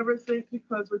 Don't ever think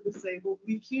because we're disabled,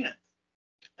 we can't.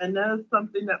 And that is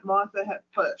something that Martha had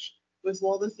pushed with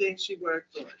all the things she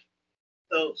worked on.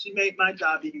 So she made my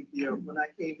job easier when I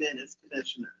came in as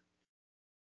commissioner.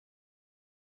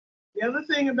 The other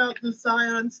thing about the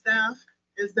Scion staff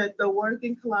is that they work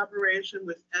in collaboration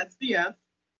with SBF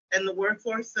and the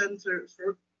Workforce Center.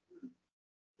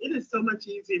 It is so much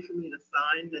easier for me to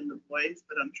sign than the voice,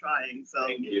 but I'm trying. So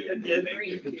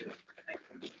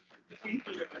Thank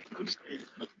you.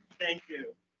 Thank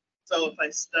you. So if I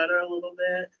stutter a little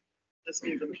bit, this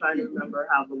means I'm trying to remember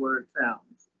how the word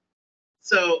sounds.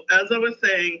 So as I was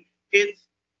saying,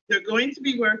 they're going to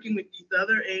be working with these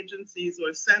other agencies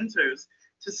or centers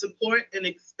to support and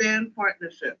expand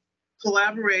partnership,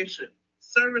 collaboration,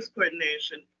 service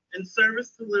coordination, and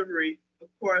service delivery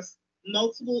across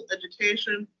multiple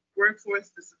education,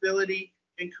 workforce disability,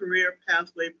 and career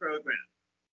pathway programs.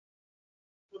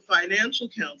 For financial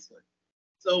counseling,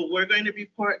 so we're going to be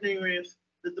partnering with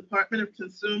the Department of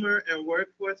Consumer and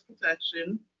Workforce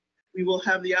Protection. We will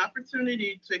have the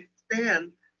opportunity to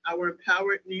expand our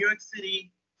Empowered New York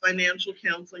City financial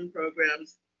counseling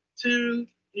programs to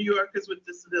New Yorkers with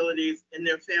disabilities and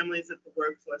their families at the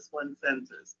Workforce One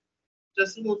centers.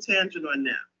 Just a little tangent on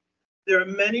that. There are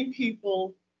many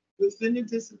people within the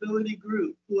disability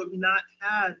group who have not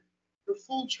had the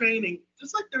full training,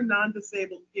 just like their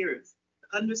non-disabled peers,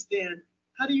 to understand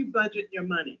how do you budget your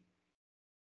money?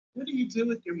 What do you do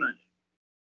with your money?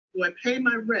 Do I pay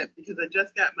my rent because I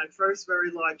just got my first very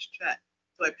large check?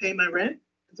 Do I pay my rent?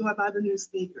 Or do I buy the new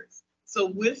sneakers? So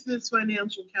with this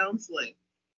financial counseling,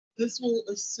 this will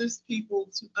assist people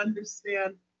to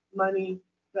understand money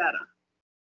better.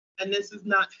 And this has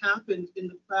not happened in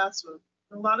the classroom.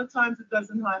 A lot of times it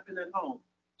doesn't happen at home,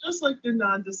 just like their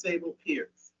non-disabled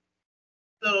peers.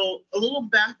 So a little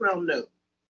background note.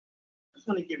 I just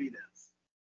want to give you this.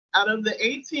 Out of the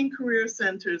 18 career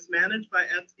centers managed by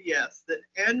SBS that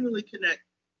annually connect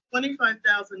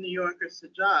 25,000 New Yorkers to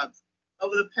jobs,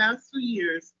 over the past 2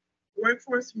 years,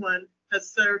 Workforce One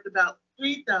has served about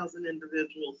 3,000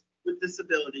 individuals with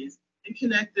disabilities and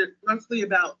connected roughly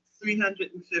about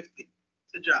 350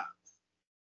 to jobs.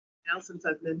 Now, since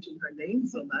I've mentioned her name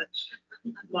so much,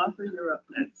 Martha, you're up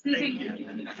next. Thank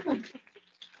you.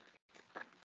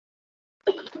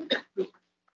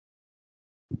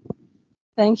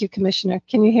 Thank you, Commissioner.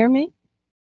 Can you hear me?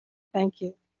 Thank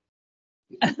you.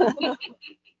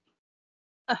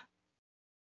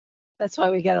 That's why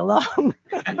we get along.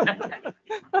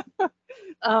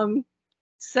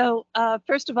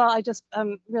 First of all,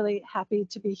 I'm really happy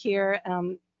to be here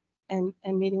and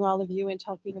meeting all of you and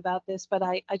talking about this, but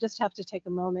I just have to take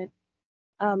a moment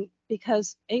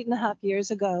because 8.5 years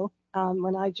ago,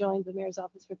 When I joined the Mayor's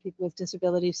Office for People with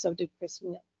Disabilities, so did Chris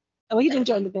Neal. Oh, he didn't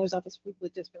join the Mayor's Office for People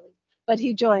with Disabilities, but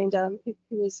he joined, he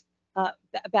was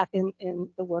back in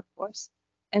the workforce.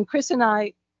 And Chris and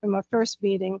I, from our first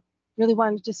meeting, really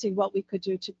wanted to see what we could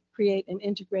do to create an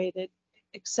integrated,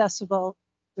 accessible,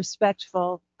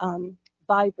 respectful,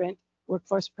 vibrant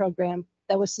workforce program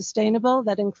that was sustainable,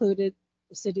 that included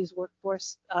the city's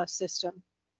workforce system.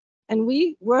 And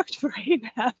we worked for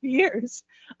 8.5 years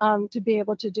to be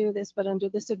able to do this, but under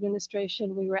this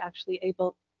administration, we were actually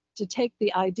able to take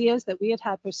the ideas that we had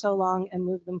had for so long and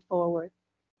move them forward.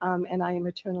 And I am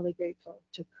eternally grateful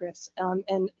to Chris.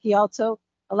 And he also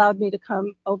allowed me to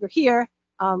come over here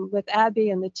with Abby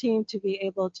and the team to be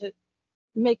able to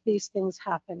make these things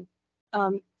happen.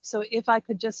 So if I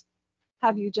could just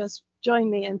have you just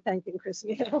join me in thanking Chris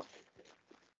Neal.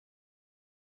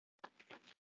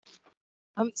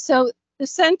 So the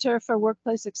Center for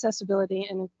Workplace Accessibility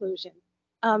and Inclusion.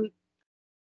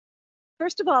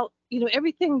 First of all,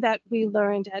 everything that we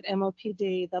learned at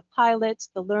MOPD, the pilots,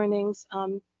 the learnings,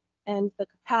 and the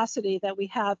capacity that we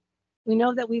have, we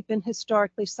know that we've been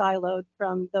historically siloed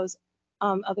from those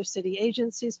other city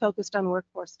agencies focused on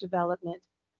workforce development.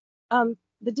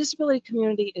 The disability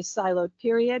community is siloed,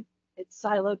 period. It's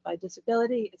siloed by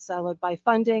disability, it's siloed by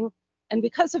funding. And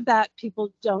because of that,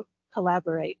 people don't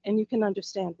collaborate, and you can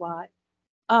understand why.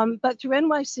 But through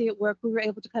NYC at Work, we were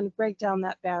able to kind of break down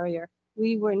that barrier.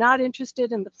 We were not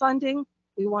interested in the funding.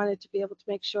 We wanted to be able to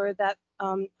make sure that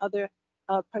other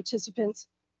participants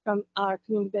from our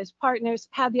community-based partners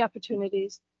had the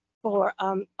opportunities for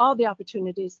all the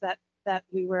opportunities that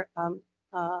we were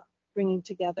bringing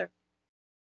together.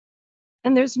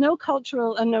 And there's no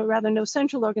cultural, no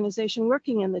central organization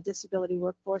working in the disability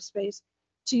workforce space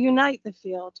to unite the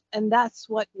field, and that's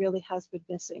what really has been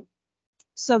missing.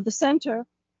 So the center,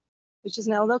 which is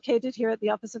now located here at the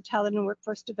Office of Talent and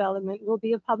Workforce Development, will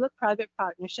be a public-private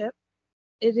partnership.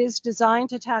 It is designed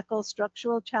to tackle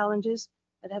structural challenges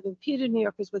that have impeded New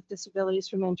Yorkers with disabilities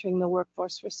from entering the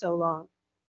workforce for so long.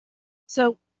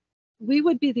 So we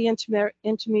would be the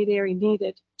intermediary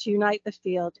needed to unite the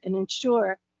field and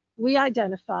ensure we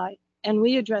identify and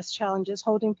we address challenges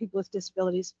holding people with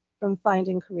disabilities from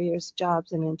finding careers,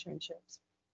 jobs, and internships.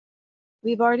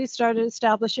 We've already started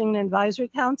establishing an advisory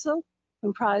council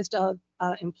comprised of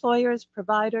employers,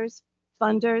 providers,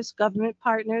 funders, government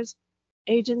partners,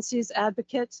 agencies,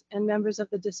 advocates, and members of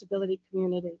the disability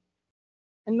community.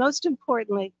 And most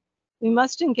importantly, we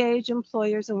must engage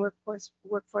employers and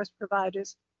workforce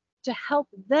providers to help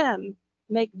them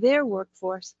make their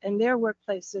workforce and their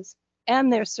workplaces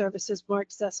and their services more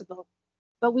accessible.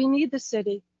 But we need the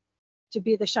city to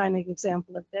be the shining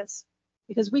example of this,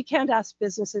 because we can't ask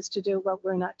businesses to do what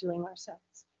we're not doing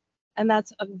ourselves. And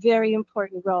that's a very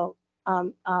important role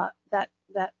that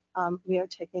we are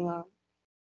taking on.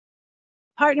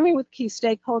 Partnering with key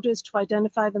stakeholders to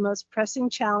identify the most pressing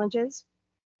challenges,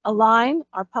 align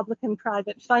our public and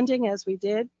private funding as we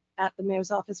did at the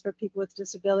Mayor's Office for People with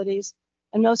Disabilities,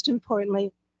 and most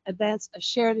importantly, advance a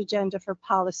shared agenda for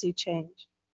policy change.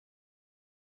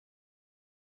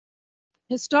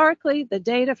 Historically, the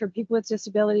data for people with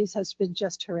disabilities has been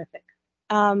just horrific.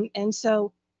 And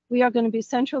so we are going to be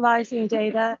centralizing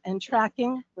data and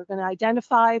tracking. We're going to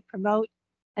identify, promote,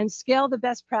 and scale the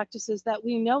best practices that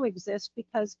we know exist,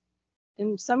 because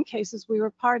in some cases we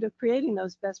were part of creating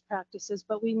those best practices,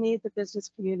 but we need the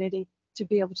business community to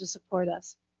be able to support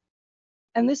us.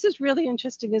 And this is really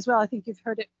interesting as well. I think you've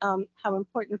heard it, how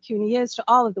important CUNY is to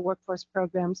all of the workforce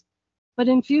programs, but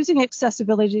infusing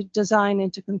accessibility design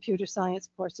into computer science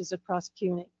courses across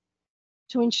CUNY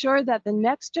to ensure that the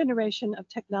next generation of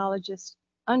technologists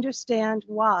understand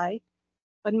why,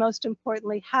 but most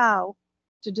importantly, how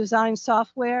to design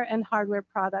software and hardware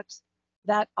products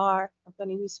that are, I'm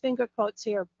going to use finger quotes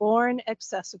here, born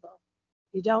accessible.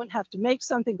 You don't have to make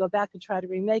something, go back and try to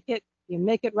remake it. You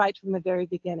make it right from the very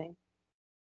beginning.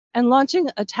 And launching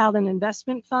a talent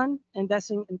investment fund,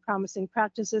 investing in promising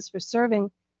practices for serving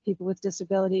people with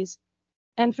disabilities,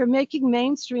 and for making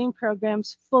mainstream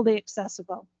programs fully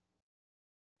accessible.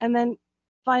 And then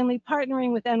finally,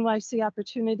 partnering with NYC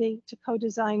Opportunity to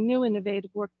co-design new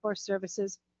innovative workforce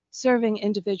services serving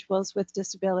individuals with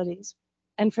disabilities.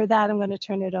 And for that, I'm going to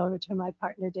turn it over to my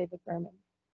partner, David Berman.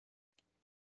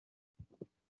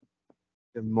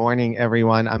 Good morning,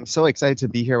 everyone. I'm so excited to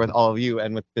be here with all of you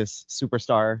and with this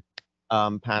superstar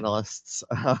panelists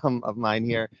of mine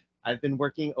here. I've been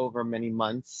working over many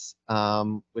months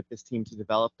with this team to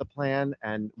develop the plan.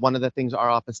 And one of the things our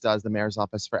office does, the Mayor's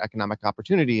Office for Economic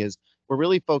Opportunity, is we're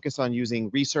really focused on using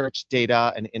research,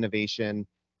 data, and innovation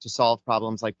to solve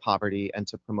problems like poverty and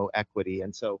to promote equity.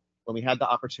 And so when we had the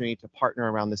opportunity to partner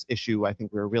around this issue, I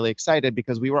think we were really excited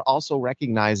because we were also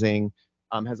recognizing,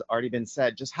 has already been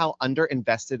said, just how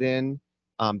underinvested in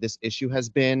this issue has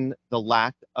been, the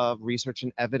lack of research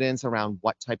and evidence around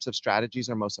what types of strategies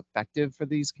are most effective for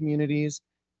these communities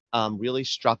really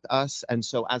struck us. And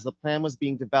so as the plan was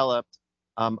being developed,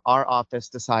 our office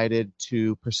decided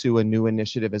to pursue a new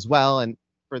initiative as well. And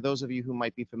for those of you who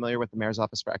might be familiar with the Mayor's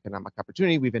Office for Economic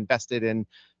Opportunity, we've invested in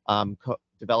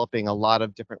developing a lot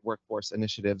of different workforce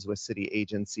initiatives with city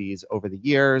agencies over the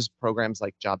years, programs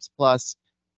like Jobs Plus,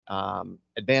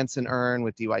 Advance and Earn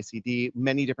with DYCD,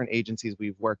 many different agencies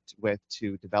we've worked with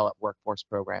to develop workforce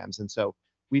programs. And so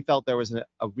we felt there was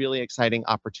a really exciting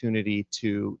opportunity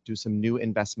to do some new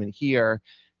investment here.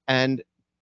 And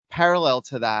parallel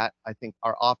to that, I think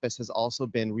our office has also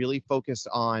been really focused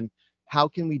on how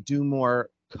can we do more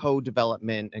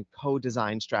co-development and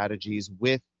co-design strategies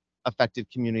with affected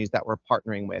communities that we're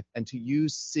partnering with, and to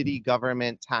use city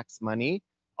government tax money,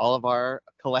 all of our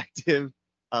collective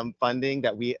funding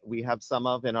that we have some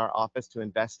of in our office to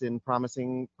invest in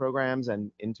promising programs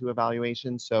and into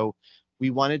evaluation. So we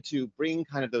wanted to bring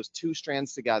kind of those two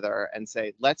strands together and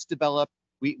say, let's develop,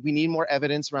 we need more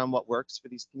evidence around what works for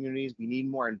these communities. We need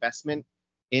more investment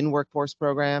in workforce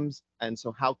programs. And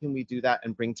so how can we do that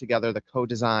and bring together the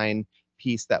co-design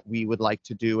piece that we would like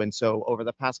to do? And so over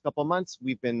the past couple of months,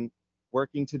 we've been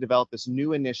working to develop this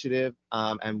new initiative,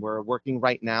 and we're working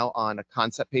right now on a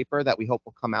concept paper that we hope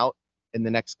will come out in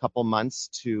the next couple months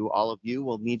to all of you.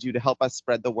 We'll need you to help us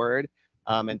spread the word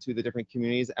and to the different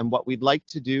communities. And what we'd like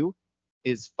to do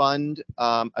is fund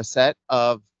a set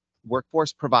of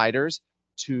workforce providers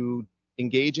to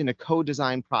engage in a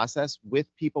co-design process with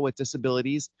people with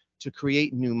disabilities to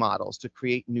create new models, to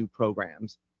create new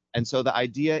programs. And so the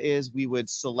idea is we would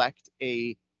select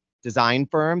a design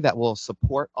firm that will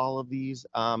support all of these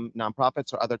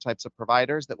nonprofits or other types of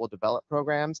providers that will develop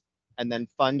programs, and then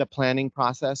fund a planning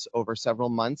process over several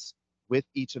months with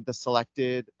each of the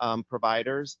selected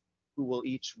providers who will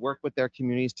each work with their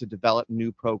communities to develop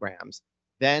new programs.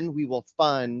 Then we will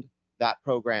fund that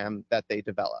program that they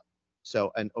develop.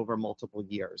 So, and over multiple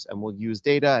years, and we'll use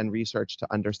data and research to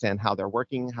understand how they're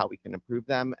working, how we can improve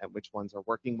them, and which ones are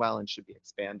working well and should be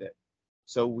expanded.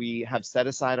 So we have set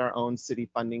aside our own city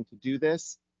funding to do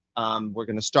this. We're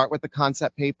going to start with the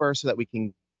concept paper so that we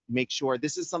can make sure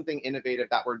this is something innovative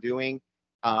that we're doing.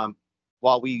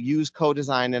 While we use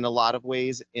co-design in a lot of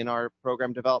ways in our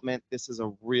program development, this is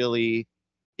a really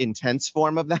intense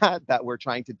form of that we're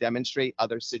trying to demonstrate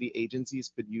other city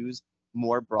agencies could use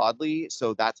more broadly.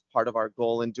 So that's part of our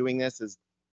goal in doing this, is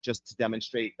just to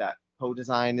demonstrate that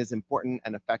co-design is important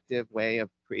and effective way of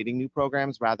creating new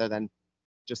programs, rather than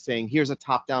just saying, here's a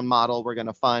top-down model we're going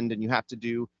to fund and you have to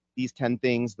do these 10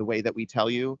 things the way that we tell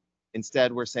you.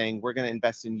 Instead, we're saying we're going to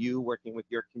invest in you working with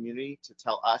your community to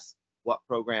tell us what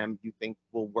program you think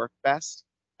will work best,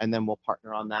 and then we'll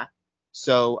partner on that.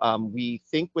 So we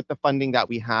think with the funding that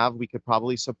we have, we could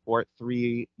probably support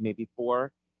 3, maybe 4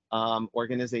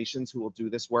 organizations who will do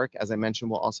this work. As I mentioned,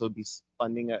 we'll also be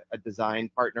funding a design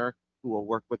partner who will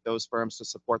work with those firms to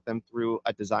support them through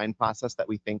a design process that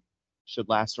we think should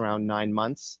last around 9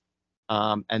 months.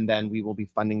 And then we will be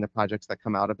funding the projects that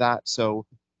come out of that. So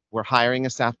we're hiring a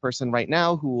staff person right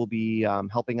now who will be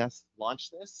helping us launch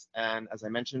this. And as I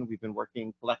mentioned, we've been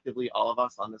working collectively, all of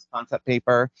us, on this concept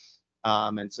paper.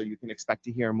 And so you can expect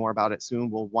to hear more about it soon.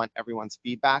 We'll want everyone's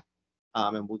feedback,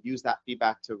 and we'll use that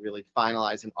feedback to really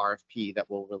finalize an RFP that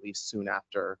we'll release soon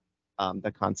after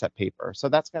the concept paper. So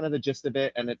that's kind of the gist of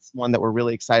it, and it's one that we're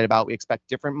really excited about. We expect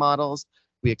different models.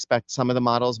 We expect some of the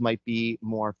models might be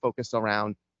more focused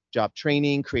around job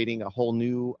training, creating a whole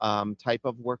new type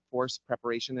of workforce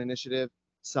preparation initiative.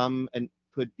 Some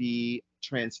could be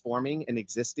transforming an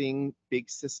existing big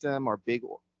system or big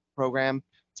program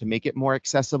to make it more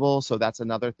accessible. So that's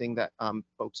another thing that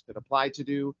folks could apply to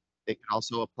do. They can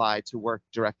also apply to work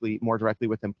more directly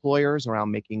with employers around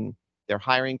making their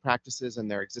hiring practices and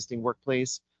their existing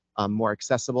workplace more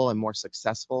accessible and more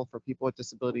successful for people with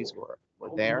disabilities who are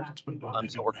there.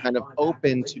 So we're kind of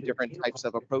open to different types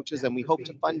of approaches, and we hope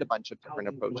to fund a bunch of different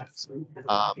approaches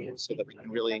so that we can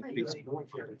really increase.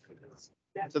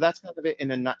 So that's kind of it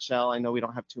in a nutshell. I know we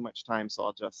don't have too much time, so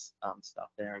I'll just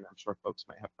stop there, and I'm sure folks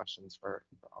might have questions for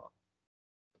all.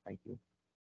 Thank you.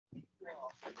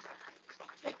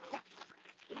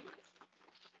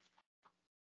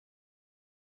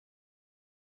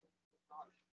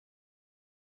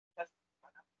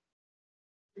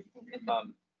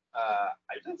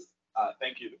 I just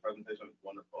thank you. The presentation was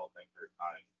wonderful. Thank you for your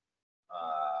time.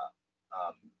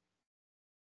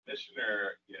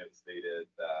 Commissioner, stated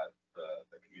that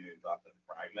the community community is often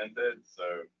fragmented. So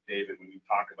David, when you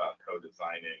talk about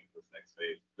co-designing this next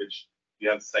phase, which do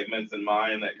you have segments in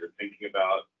mind that you're thinking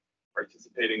about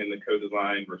participating in the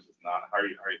co-design versus not? How are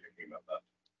you thinking about that?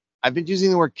 I've been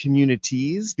using the word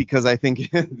communities because I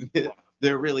think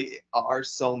there really are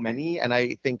so many. And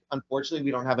I think, unfortunately,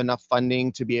 we don't have enough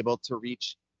funding to be able to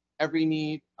reach every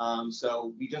need.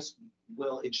 So we just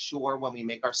will ensure when we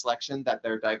make our selection that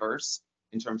they're diverse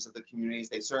in terms of the communities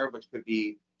they serve, which could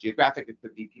be geographic, it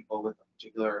could be people with a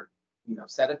particular,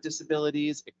 set of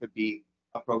disabilities. It could be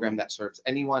a program that serves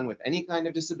anyone with any kind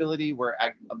of disability. We're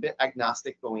a bit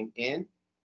agnostic going in.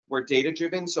 We're data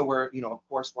driven, so we're, of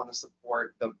course, want to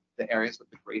support the areas with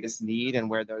the greatest need and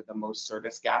where there are the most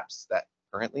service gaps that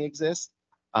currently exist.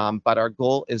 But our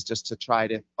goal is just to try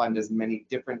to fund as many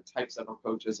different types of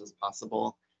approaches as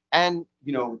possible. And,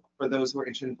 for those who are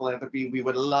interested in philanthropy, we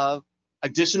would love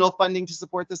additional funding to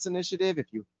support this initiative. If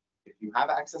you have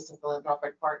access to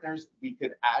philanthropic partners, we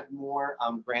could add more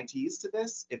grantees to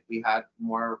this if we had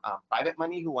more private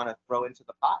money who want to throw into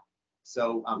the pot.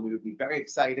 So we would be very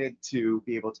excited to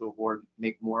be able to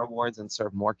make more awards and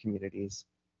serve more communities.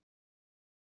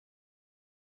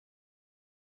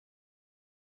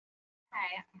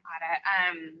 Hi, I'm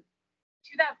Ada.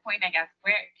 To that point, I guess,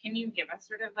 where can you give us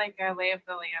sort of like a lay of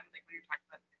the land, like when you're talking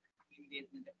about different communities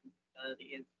and different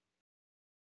facilities?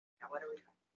 Yeah, what are we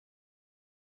talking about?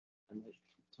 I'm going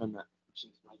to turn that to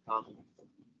my comment.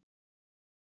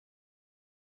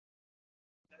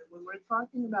 When we're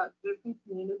talking about different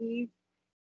communities,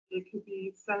 it could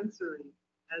be sensory,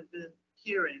 as in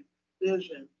hearing,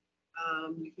 vision.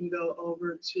 You can go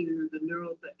over to the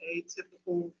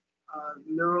atypical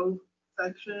neuro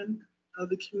section of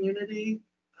the community,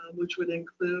 which would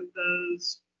include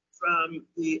those from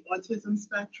the autism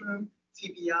spectrum,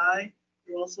 TBI.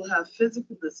 You also have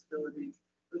physical disabilities.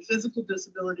 The physical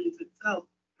disabilities itself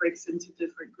breaks into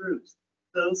different groups.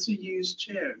 Those who use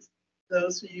chairs,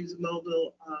 those who use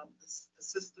mobile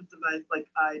assistive device like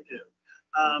I do,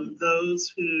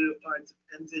 those who are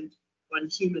dependent on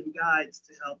human guides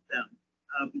to help them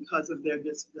because of their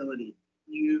disability.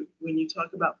 When you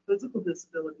talk about physical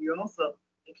disability, also,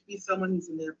 it could be someone who's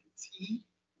an amputee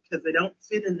because they don't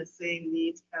fit in the same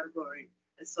needs category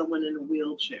as someone in a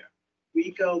wheelchair.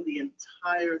 We go the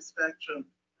entire spectrum.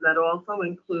 That also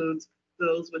includes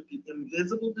those with the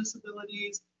invisible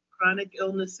disabilities, chronic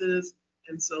illnesses,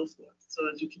 and so forth. So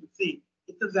as you can see,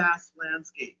 it's a vast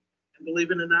landscape. And believe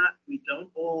it or not, we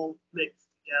don't all mix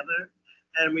together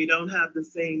and we don't have the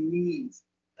same needs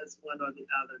as one or the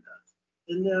other does.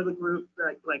 Then there are the groups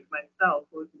like myself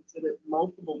who are considered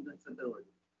multiple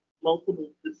disabilities, multiple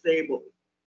disabled.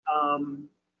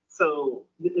 So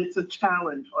it's a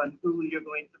challenge on who you're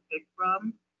going to pick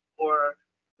from or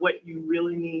what you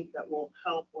really need that will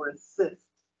help or assist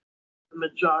the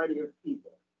majority of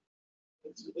people.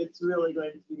 It's really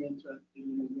going to be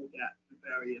interesting when we look at the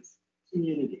various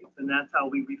communities, and that's how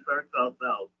we refer to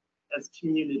ourselves as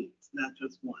communities, not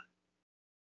just one.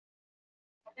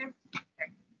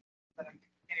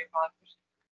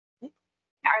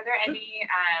 Are there any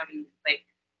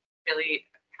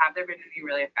have there been any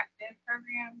really effective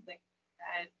programs like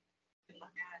that you can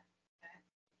look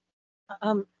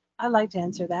at? I'd like to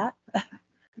answer that.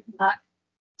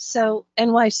 So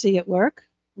NYC at Work,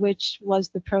 which was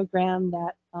the program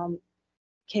that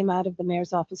came out of the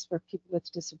Mayor's Office for People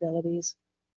with Disabilities,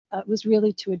 was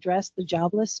really to address the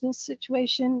joblessness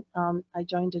situation. I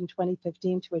joined in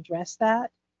 2015 to address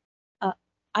that.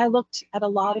 I looked at a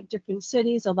lot of different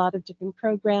cities, a lot of different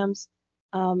programs,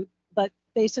 but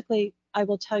basically, I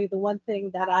will tell you the one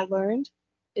thing that I learned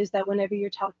is that whenever you're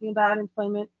talking about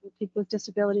employment with people with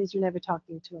disabilities, you're never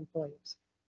talking to employers.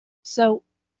 So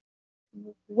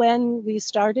when we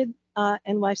started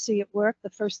NYC at Work, the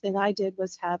first thing I did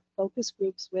was have focus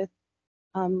groups with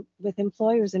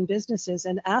employers and businesses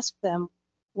and ask them,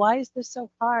 why is this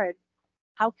so hard?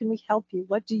 How can we help you?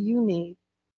 What do you need?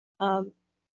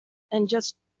 And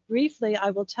just briefly, I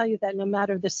will tell you that no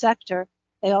matter the sector,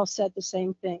 they all said the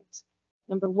same things.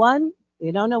 Number one,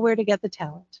 we don't know where to get the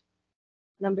talent.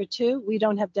 Number two, we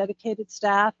don't have dedicated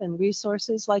staff and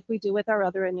resources like we do with our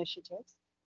other initiatives.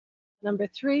 Number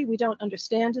three, we don't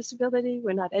understand disability.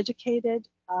 We're not educated.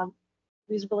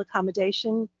 Reasonable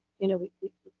accommodation, we are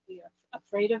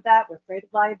afraid of that. We're afraid of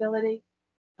liability.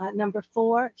 Number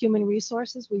four, human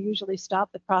resources. We usually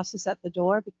stop the process at the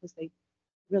door because they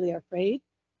really are afraid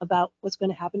about what's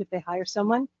going to happen if they hire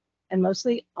someone. And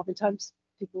mostly, oftentimes,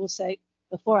 people will say,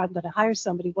 before I'm going to hire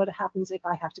somebody, what happens if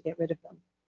I have to get rid of them?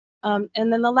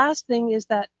 And then the last thing is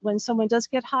that when someone does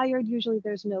get hired, usually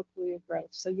there's no career growth.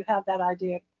 So you have that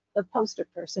idea, the poster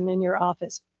person in your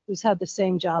office who's had the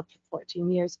same job for 14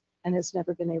 years. and has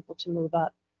never been able to move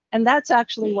up. And that's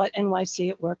actually what NYC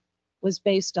at Work was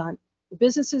based on. The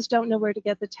businesses don't know where to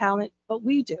get the talent, but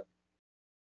we do.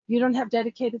 You don't have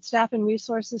dedicated staff and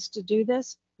resources to do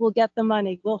this, we'll get the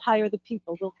money, we'll hire the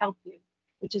people, we'll help you,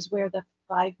 which is where the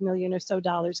 $5 million or so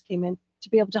came in to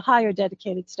be able to hire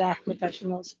dedicated staff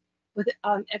professionals with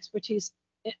expertise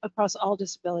across all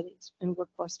disabilities and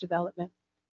workforce development.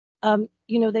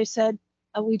 They said,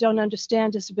 we don't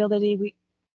understand disability,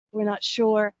 we're not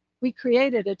sure. We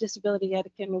created a disability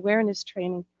etiquette and awareness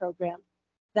training program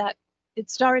that it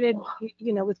started,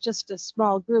 with just a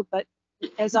small group, but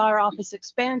as our office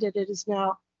expanded, it is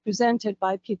now presented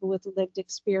by people with lived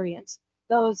experience.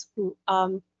 Those who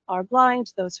are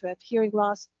blind, those who have hearing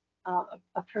loss,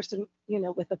 a person,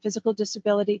 with a physical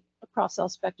disability across all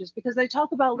spectrums, because they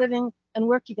talk about living and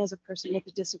working as a person with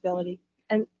a disability.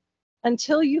 And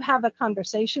until you have a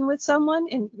conversation with someone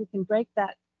and you can break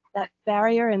that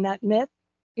barrier and that myth,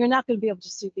 you're not going to be able to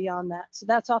see beyond that. So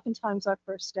that's oftentimes our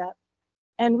first step.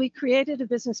 And we created a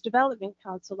business development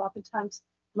council. Oftentimes,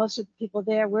 most of the people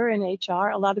there were in HR.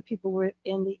 A lot of people were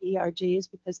in the ERGs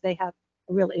because they have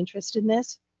a real interest in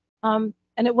this. And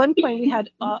at one point, we had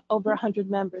over 100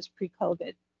 members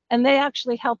pre-COVID. And they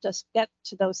actually helped us get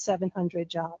to those 700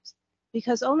 jobs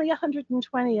because only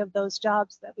 120 of those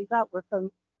jobs that we got were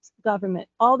from government.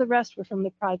 All the rest were from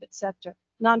the private sector,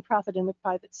 nonprofit in the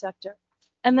private sector.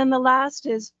 And then the last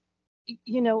is,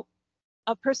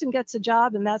 a person gets a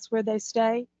job and that's where they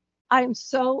stay. I am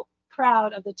so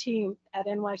proud of the team at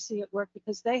NYC at Work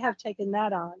because they have taken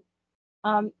that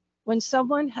on. When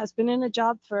someone has been in a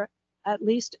job for at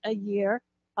least a year,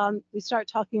 we start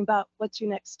talking about what's your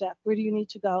next step? Where do you need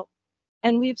to go?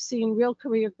 And we've seen real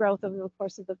career growth over the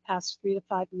course of the past 3 to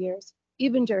 5 years,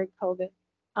 even during COVID.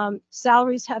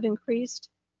 Salaries have increased.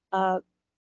 For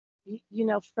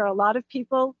a lot of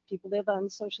people live on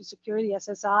Social Security,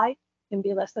 SSI, can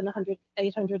be less than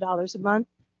 $800 a month.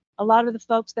 A lot of the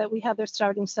folks that we have, their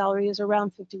starting salary is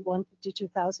around $51,000,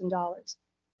 $52,000.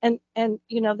 And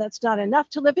that's not enough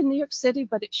to live in New York City,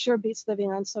 but it sure beats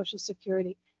living on Social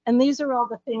Security. And these are all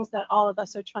the things that all of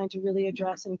us are trying to really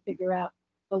address and figure out.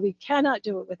 But we cannot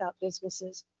do it without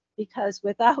businesses, because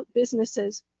without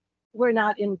businesses, we're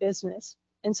not in business.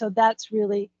 And so that's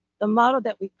really the model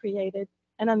that we created.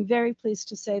 And I'm very pleased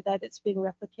to say that it's being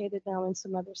replicated now in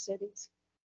some other cities.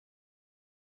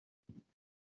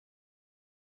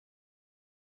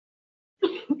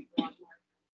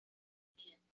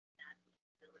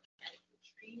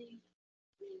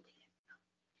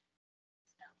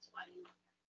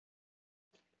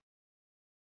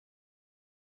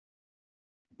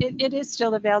 It is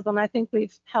still available, and I think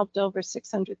we've helped over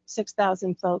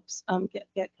 6,000 folks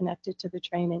get connected to the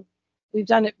training. We've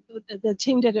done it, the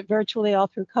team did it virtually all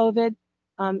through COVID.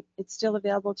 It's still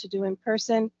available to do in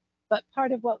person, but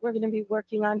part of what we're going to be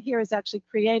working on here is actually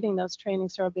creating those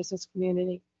trainings for our business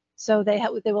community, so they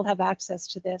will have access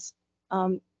to this.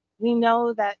 We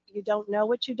know that you don't know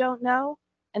what you don't know,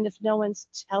 and if no one's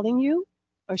telling you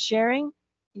or sharing,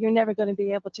 you're never going to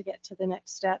be able to get to the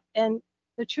next step. And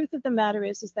the truth of the matter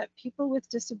is that people with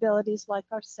disabilities like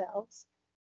ourselves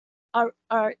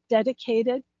are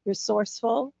dedicated,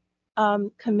 resourceful,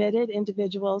 committed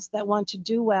individuals that want to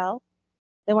do well.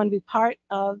 They want to be part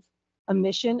of a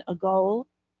mission, a goal.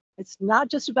 It's not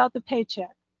just about the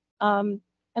paycheck. And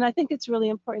I think it's really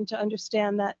important to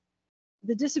understand that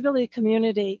the disability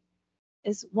community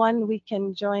is one we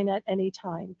can join at any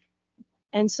time.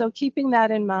 And so keeping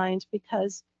that in mind,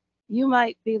 because you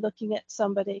might be looking at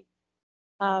somebody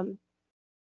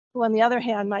who on the other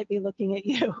hand might be looking at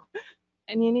you.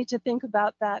 And you need to think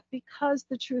about that, because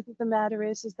the truth of the matter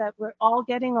is that we're all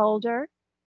getting older.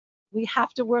 We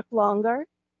have to work longer,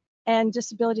 and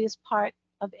disability is part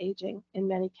of aging in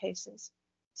many cases.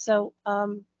 So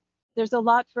there's a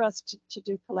lot for us to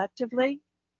do collectively.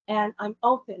 And I'm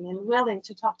open and willing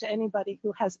to talk to anybody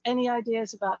who has any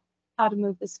ideas about how to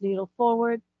move this needle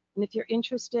forward. And if you're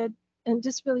interested in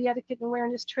disability etiquette and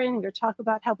awareness training, or talk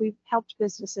about how we've helped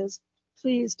businesses,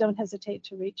 please don't hesitate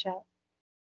to reach out.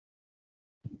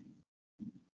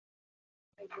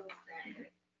 I will say,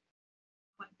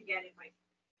 once again,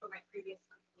 for my previous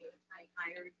company, I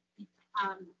hired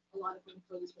a lot of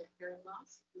employees with hearing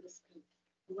loss.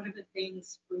 One of the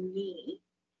things for me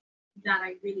that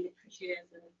I really appreciate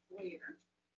as an employer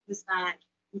was that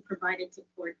we provided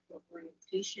support for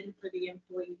orientation for the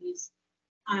employees.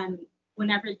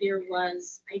 Whenever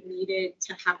I needed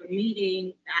to have a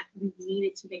meeting, that we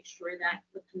needed to make sure that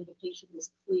the communication was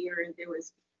clear, and there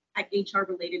was an HR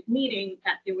related meeting,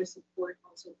 that there was support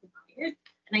also provided.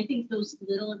 And I think those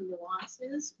little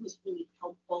nuances was really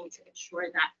helpful to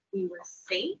ensure that we were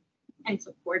safe and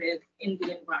supportive in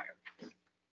the environment.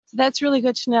 So that's really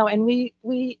good to know. And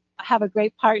we have a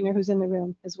great partner who's in the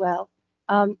room as well.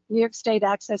 New York State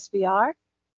Access VR,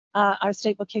 our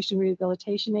state vocational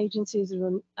rehabilitation agency is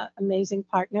an amazing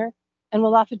partner and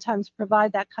will oftentimes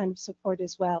provide that kind of support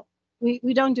as well.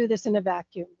 We don't do this in a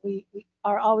vacuum. We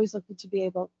are always looking to be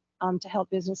able to help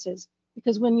businesses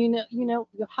because when you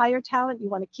hire talent, you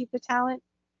want to keep the talent.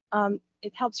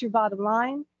 It helps your bottom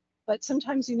line, but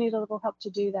sometimes you need a little help to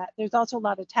do that. There's also a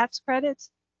lot of tax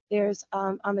credits. There's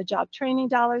on the job training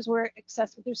dollars where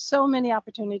accessible. There's so many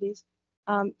opportunities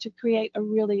to create a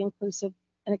really inclusive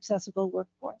and accessible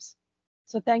workforce.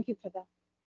 So thank you for that.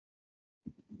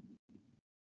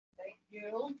 Thank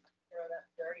you for that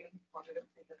very informative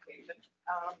presentation.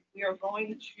 We are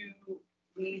going to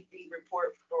leave the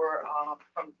report for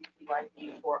from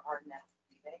DPYD for our next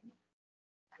meeting.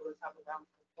 So let's have a round of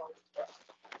applause.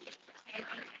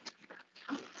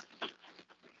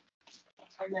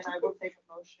 And then I will take a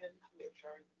motion to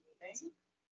adjourn the meeting.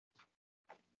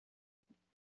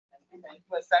 Thank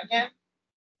you. A second.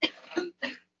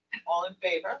 All in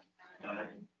favor?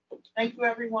 Thank you,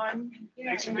 everyone.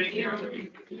 Thanks for being here.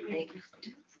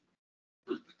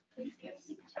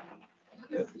 Yes.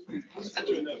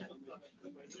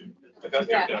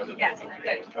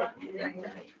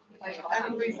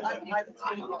 Everybody's on my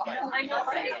team. I know,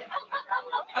 right?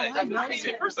 I'm not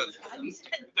a person. I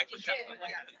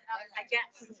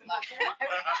guess. It's not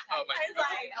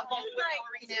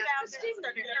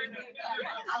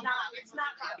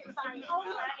rocket science.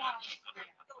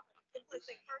 It's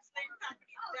the first thing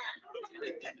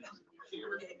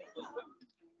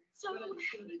so I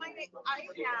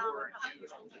now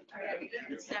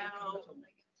so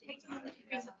taking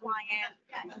this client,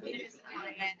 this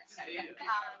client,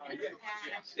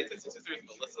 Is this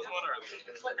Melissa's one or?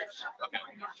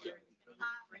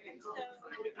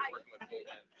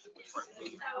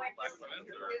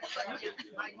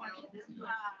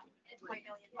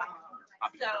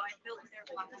 Okay. So I built their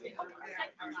policy. So I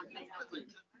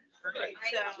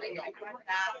brought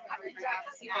that.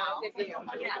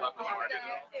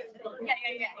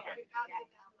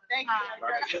 Thank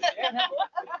you.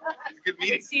 Good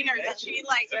meeting. Seen her, that she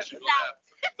like. It's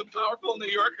a powerful New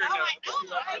Yorker now.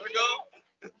 There we go.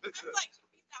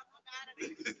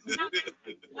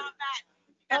 Not bad.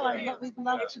 Oh, we'd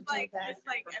love to do Like, that. just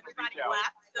like everybody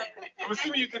left. So. I'm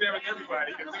assuming you did that with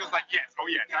everybody, because it was like, yes, oh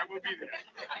yes, I will be there.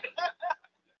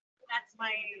 That's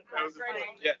my. That was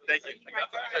Yeah, thank you. I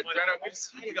got that. We got to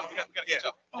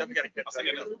I'll send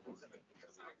you a note.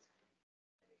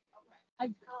 I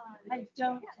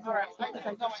don't.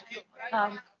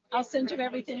 I'll send you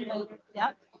everything later.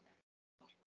 Yep.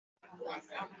 I'm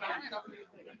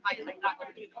not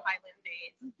going to do the pilot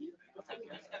phase.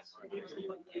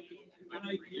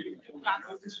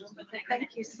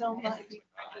 Thank you so much.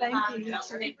 Thank you. I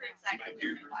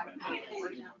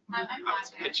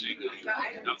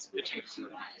was pitching.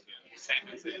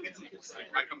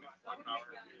 I come back 1 hour.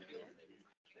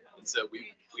 And so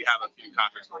we have a few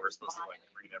contracts where we're supposed to like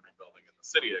green every building in the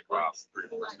city across 3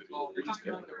 or 4 cities. We're just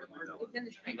getting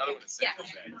another one is San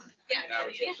Jose. And I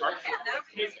was talked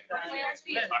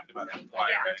about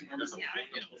acquiring. There's a big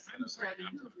deal.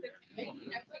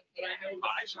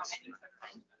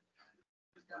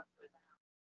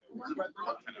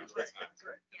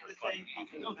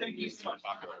 No, thank you so much.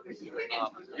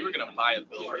 We were gonna buy a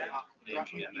building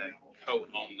and then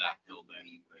co-own that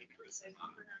building.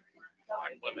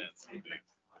 Limits.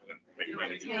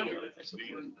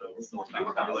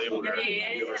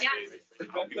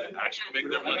 Actually make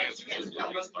their money as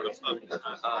startup stuff.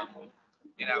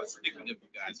 And I was thinking of you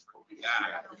guys for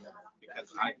that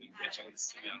because I've been pitching,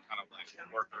 kind of like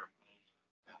worker,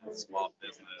 small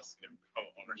business,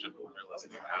 co-ownership of real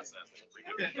estate assets.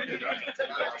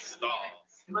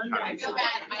 Stalls. I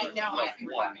know.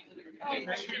 One. And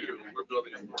two, we're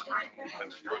building a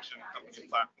construction company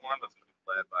platform that's going to be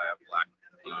led by a Black.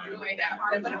 You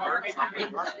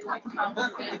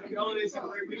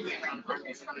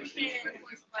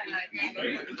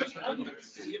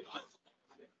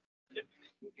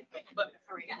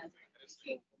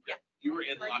were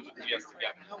in Logic GS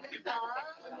together.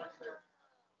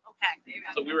 Okay.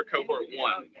 So we were cohort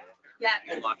 1. Yeah.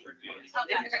 In Logic GS.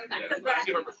 Yeah.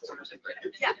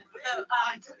 Yeah. So,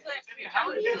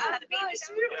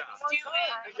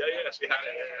 Yeah, she had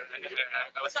it.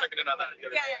 I was checking in on that. It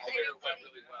went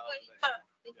really well. Good.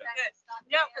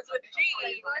 No, because with G,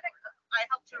 I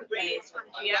helped her raise from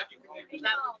GM. I was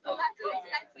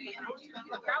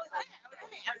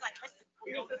like, this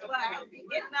is what I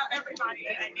getting out everybody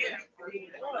that I knew.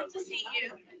 Good to see you.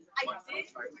 I did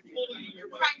try to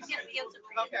get the answer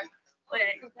for you. Okay.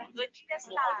 They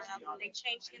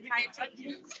changed the entire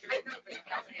team.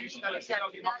 No,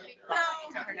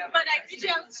 but I reached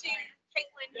out to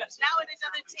Caitlin, who's now in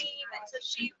another team, and so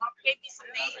she gave me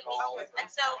some names. And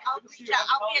so I'll reach out,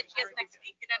 I'll be at GS next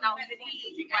week, and then I'll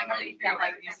see.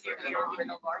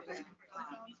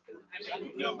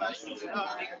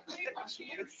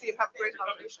 Let's see, have a great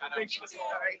conversation. All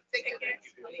right, thank you.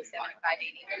 75,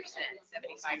 80%,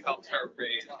 75. Helped her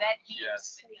raise. That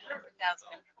Yes. means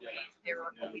 1,000 employees, there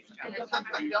are police jobs.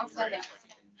 We also have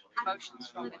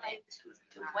promotions from within.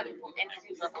 What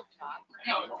entry level job?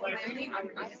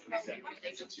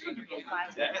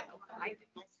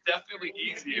 Definitely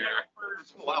easier.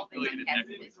 Wow, really good. I've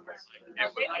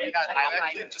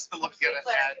actually just been looking at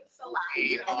Yeah. a So,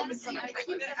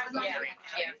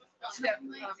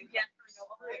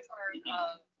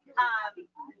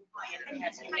 again, it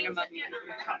has minimum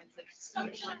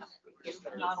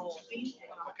model. They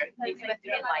have to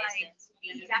get licensed,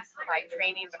 we provide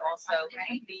training, but also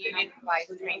the union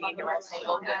provides training, there are also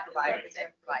local providers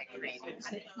that provide training.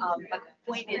 But the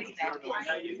point is that everything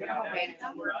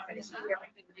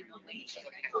legally.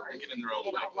 Get in the role.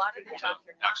 A lot of the jobs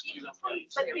are not. Actually,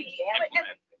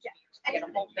 But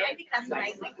I think that's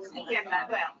nice. Yeah, well,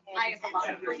 I have a lot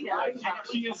of freedom.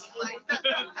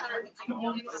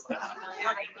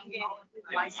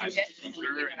 My suggestion to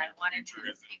you, and I wanted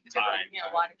to speak to, a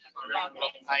lot of people about it.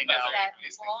 I know. That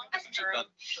as long as you're.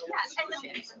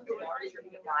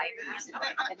 Providers, and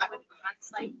with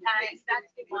on-site tags, that's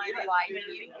the one why you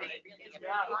really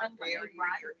about where you're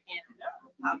in.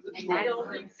 And that is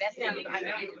investing in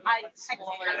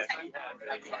smaller.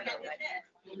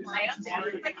 I understand.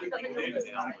 But then we just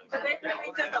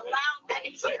allow that.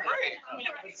 And for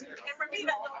me,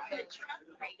 that's all good.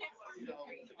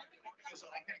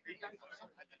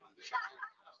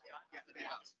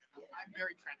 I'm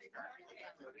very transparent.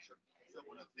 So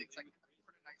one of the things I can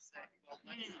put a nice say, well,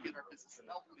 let's get our business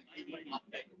development meeting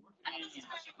update.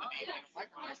 My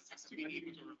process is we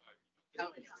need to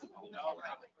tell you.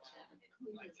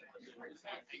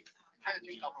 Kind of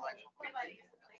do double action.